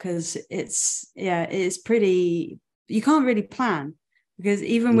goal because it's pretty, you can't really plan because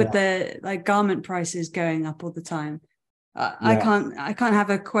even with the like garment prices going up all the time, I can't have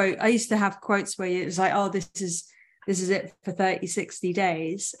a quote. I used to have quotes where it was like, oh, this is it for 30, 60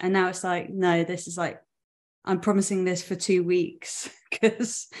 days. And now it's like, no, this is like, I'm promising this for 2 weeks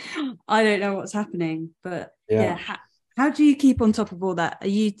because I don't know what's happening. But how do you keep on top of all that? Do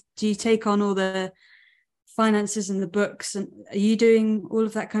you take on all the finances and the books, and are you doing all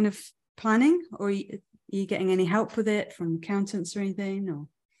of that kind of planning, or you getting any help with it from accountants or anything?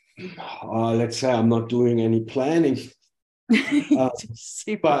 Or let's say I'm not doing any planning.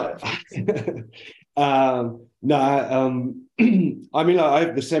 But no, I mean, I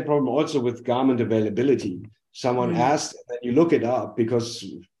have the same problem also with garment availability. Someone asked, and then you look it up, because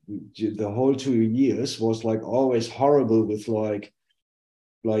the whole 2 years was like always horrible with like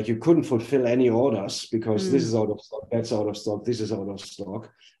you couldn't fulfill any orders because this is out of stock, that's out of stock, this is out of stock.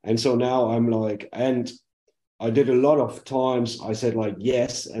 And so now I'm like, and I did a lot of times, I said like,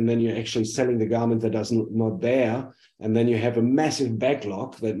 yes, and then you're actually selling the garment that is not there. And then you have a massive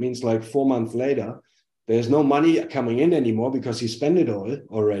backlog. That means like 4 months later, there's no money coming in anymore because you spent it all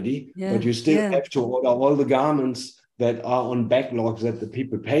already, but you still have to order all the garments that are on backlogs that the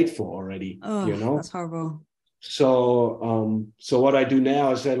people paid for already. Oh, you know, that's horrible. So, so what I do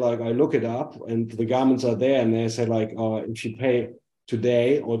now is say like, I look it up and the garments are there, and they say like, if you pay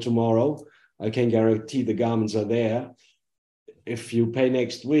today or tomorrow, I can guarantee the garments are there. If you pay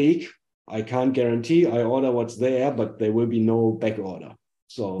next week, I can't guarantee. I order what's there, but there will be no back order.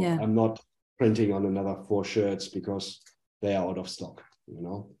 So I'm not printing on another 4 shirts because they are out of stock, you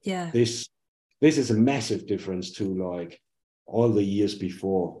know? Yeah. This is a massive difference to like all the years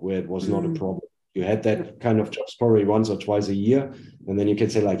before, where it was not a problem. You had that kind of jobs probably once or twice a year. And then you can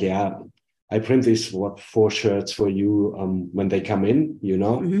say like, yeah, I print these 4 shirts for you when they come in, you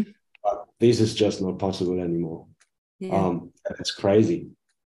know? But this is just not possible anymore. It's crazy.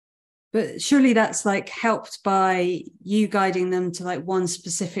 But surely that's like helped by you guiding them to like one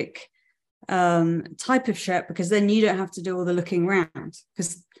specific type of shirt, because then you don't have to do all the looking around,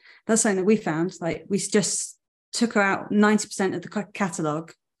 because that's something that we found. Like we just took out 90% of the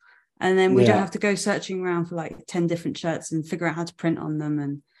catalogue, and then we don't have to go searching around for like 10 different shirts and figure out how to print on them.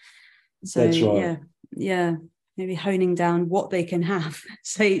 And so that's right. Maybe honing down what they can have.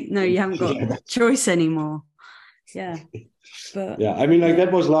 So no, you haven't got choice anymore. But I mean, like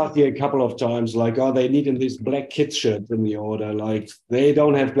that was last year a couple of times, like, oh, they need these black kids shirts in the order. Like they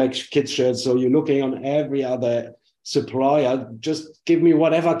don't have black kids shirts. So you're looking on every other supplier. Just give me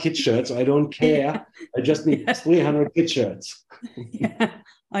whatever kids shirts. I don't care. I just need 300 kids shirts.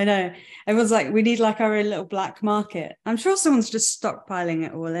 I know. Everyone's like, we need like our own little black market. I'm sure someone's just stockpiling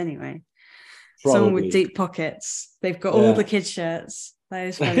it all anyway. Probably. Someone with deep pockets. They've got all the kids shirts. That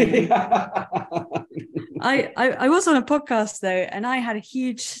is funny. I was on a podcast though, and I had a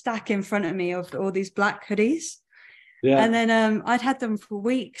huge stack in front of me of all these black hoodies. And then I'd had them for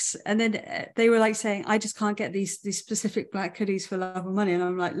weeks, and then they were like saying, I just can't get these specific black hoodies for love of money. And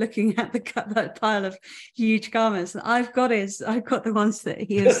I'm like looking at that pile of huge garments, and I've got the ones that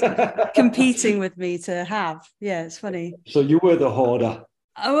he is competing with me to have. Yeah, it's funny. So you were the hoarder.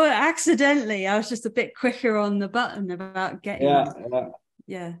 Oh, well, accidentally, I was just a bit quicker on the button about getting them.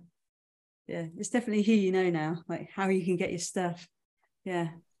 Yeah, it's definitely who you know now, like how you can get your stuff. Yeah,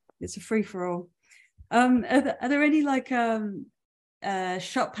 it's a free for all. Are there any like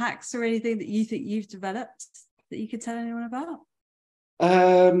shop hacks or anything that you think you've developed that you could tell anyone about?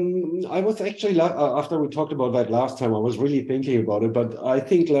 I was actually, after we talked about that last time, I was really thinking about it, but I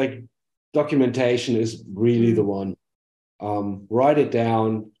think like documentation is really the one. Write it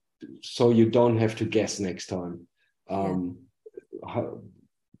down so you don't have to guess next time.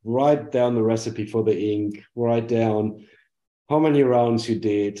 Write down the recipe for the ink, write down how many rounds you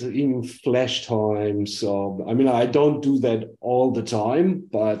did, even flash times. I mean, I don't do that all the time,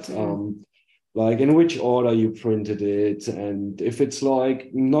 but like in which order you printed it. And if it's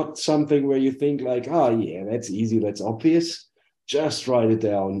like not something where you think like, that's easy, that's obvious, just write it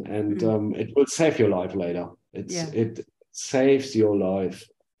down, and it will save your life later. It saves your life.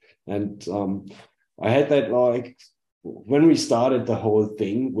 And I had that like when we started the whole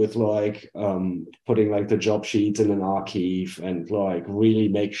thing with like putting like the job sheets in an archive and like really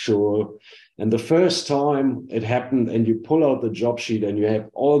make sure. And the first time it happened and you pull out the job sheet and you have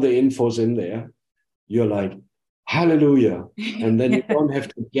all the infos in there, you're like, hallelujah. And then you don't have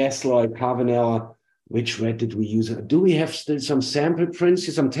to guess like half an hour, which red did we use? Do we have still some sample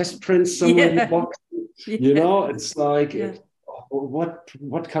prints, some test prints somewhere in the box? You know, it's like,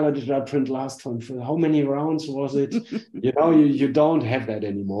 what color did I print last time? For how many rounds was it? You know, you don't have that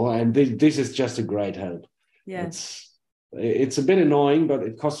anymore. And this is just a great help. It's a bit annoying, but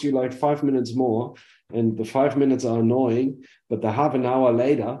it costs you like 5 minutes more. And the 5 minutes are annoying, but the half an hour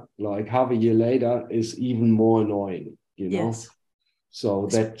later, like half a year later, is even more annoying, you know? So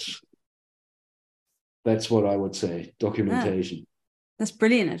that's what I would say, documentation. That's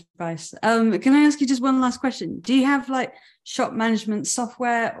brilliant advice. Can I ask you just one last question? Do you have like shop management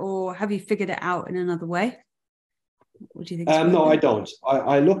software, or have you figured it out in another way? What do you think? It's No, worth I it? don't.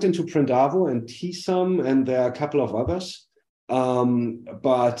 I looked into Printavo and Tsum, and there are a couple of others.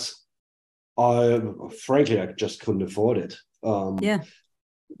 But frankly, I just couldn't afford it. Yeah.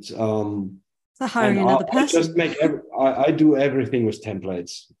 So And hiring another I just person. I do everything with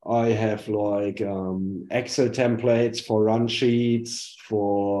templates. I have like Excel templates for run sheets,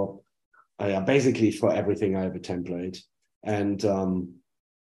 for basically for everything. I have a template, and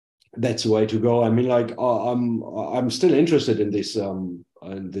that's the way to go. I mean, like I'm still interested in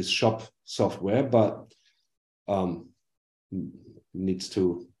this shop software, but needs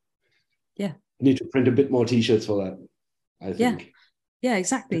to Yeah. need to print a bit more t-shirts for that, I think. Yeah,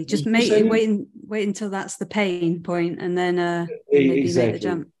 exactly. Do Just you use any? wait until that's the pain point, and then maybe make the Exactly.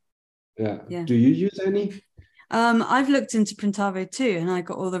 jump. Yeah. Yeah. Do you use any? I've looked into Printavo too, and I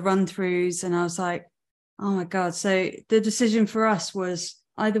got all the run throughs, and I was like, oh my God. So the decision for us was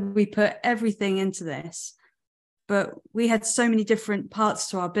either we put everything into this, but we had so many different parts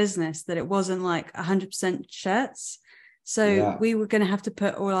to our business that it wasn't like 100% shirts. So we were going to have to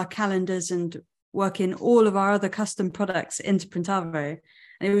put all our calendars and work in all of our other custom products into Printavo.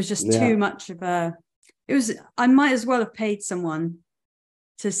 And it was just too much of I might as well have paid someone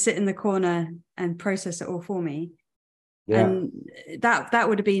to sit in the corner and process it all for me. Yeah. And that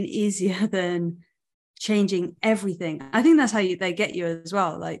would have been easier than changing everything. I think that's how they get you as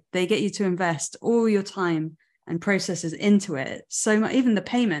well. Like they get you to invest all your time and processes into it. So much, even the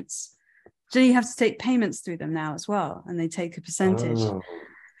payments. So you have to take payments through them now as well, and they take a percentage. Oh.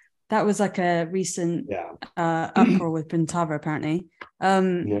 That was like a recent uproar with Printavo, apparently.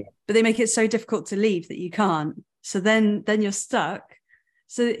 But they make it so difficult to leave that you can't. So then you're stuck.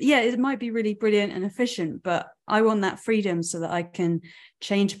 So yeah, it might be really brilliant and efficient, but I want that freedom so that I can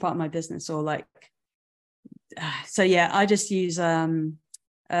change part of my business or like. So yeah, I just use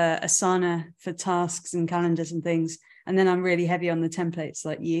Asana for tasks and calendars and things, and then I'm really heavy on the templates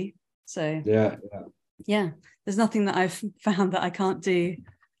like you. So yeah, there's nothing that I've found that I can't do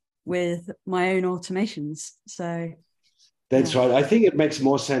with my own automations. So that's right. I think it makes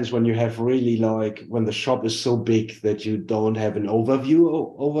more sense when you have really like when the shop is so big that you don't have an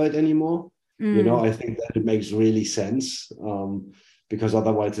overview over it anymore. You know, I think that it makes really sense because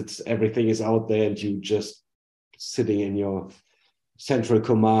otherwise everything is out there and you just sitting in your central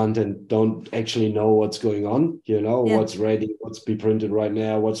command and don't actually know what's going on, you know, what's ready, what's be printed right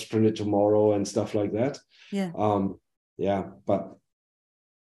now, what's printed tomorrow and stuff like that. But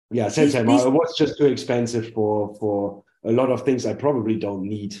same. It was just too expensive for a lot of things I probably don't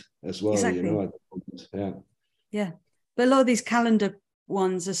need as well, exactly. you know, at the moment. Yeah. But a lot of these calendar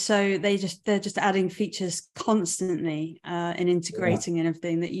ones are they're just adding features constantly and integrating and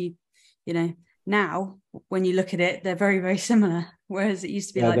everything that you know, now when you look at it, they're very, very similar. Whereas it used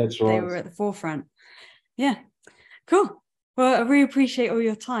to be they were at the forefront. Yeah. Cool. Well, I really appreciate all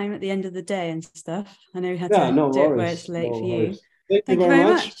your time at the end of the day and stuff. I know we had to do it where it's late for you. Thank you very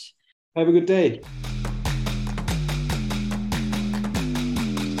much. Have a good day.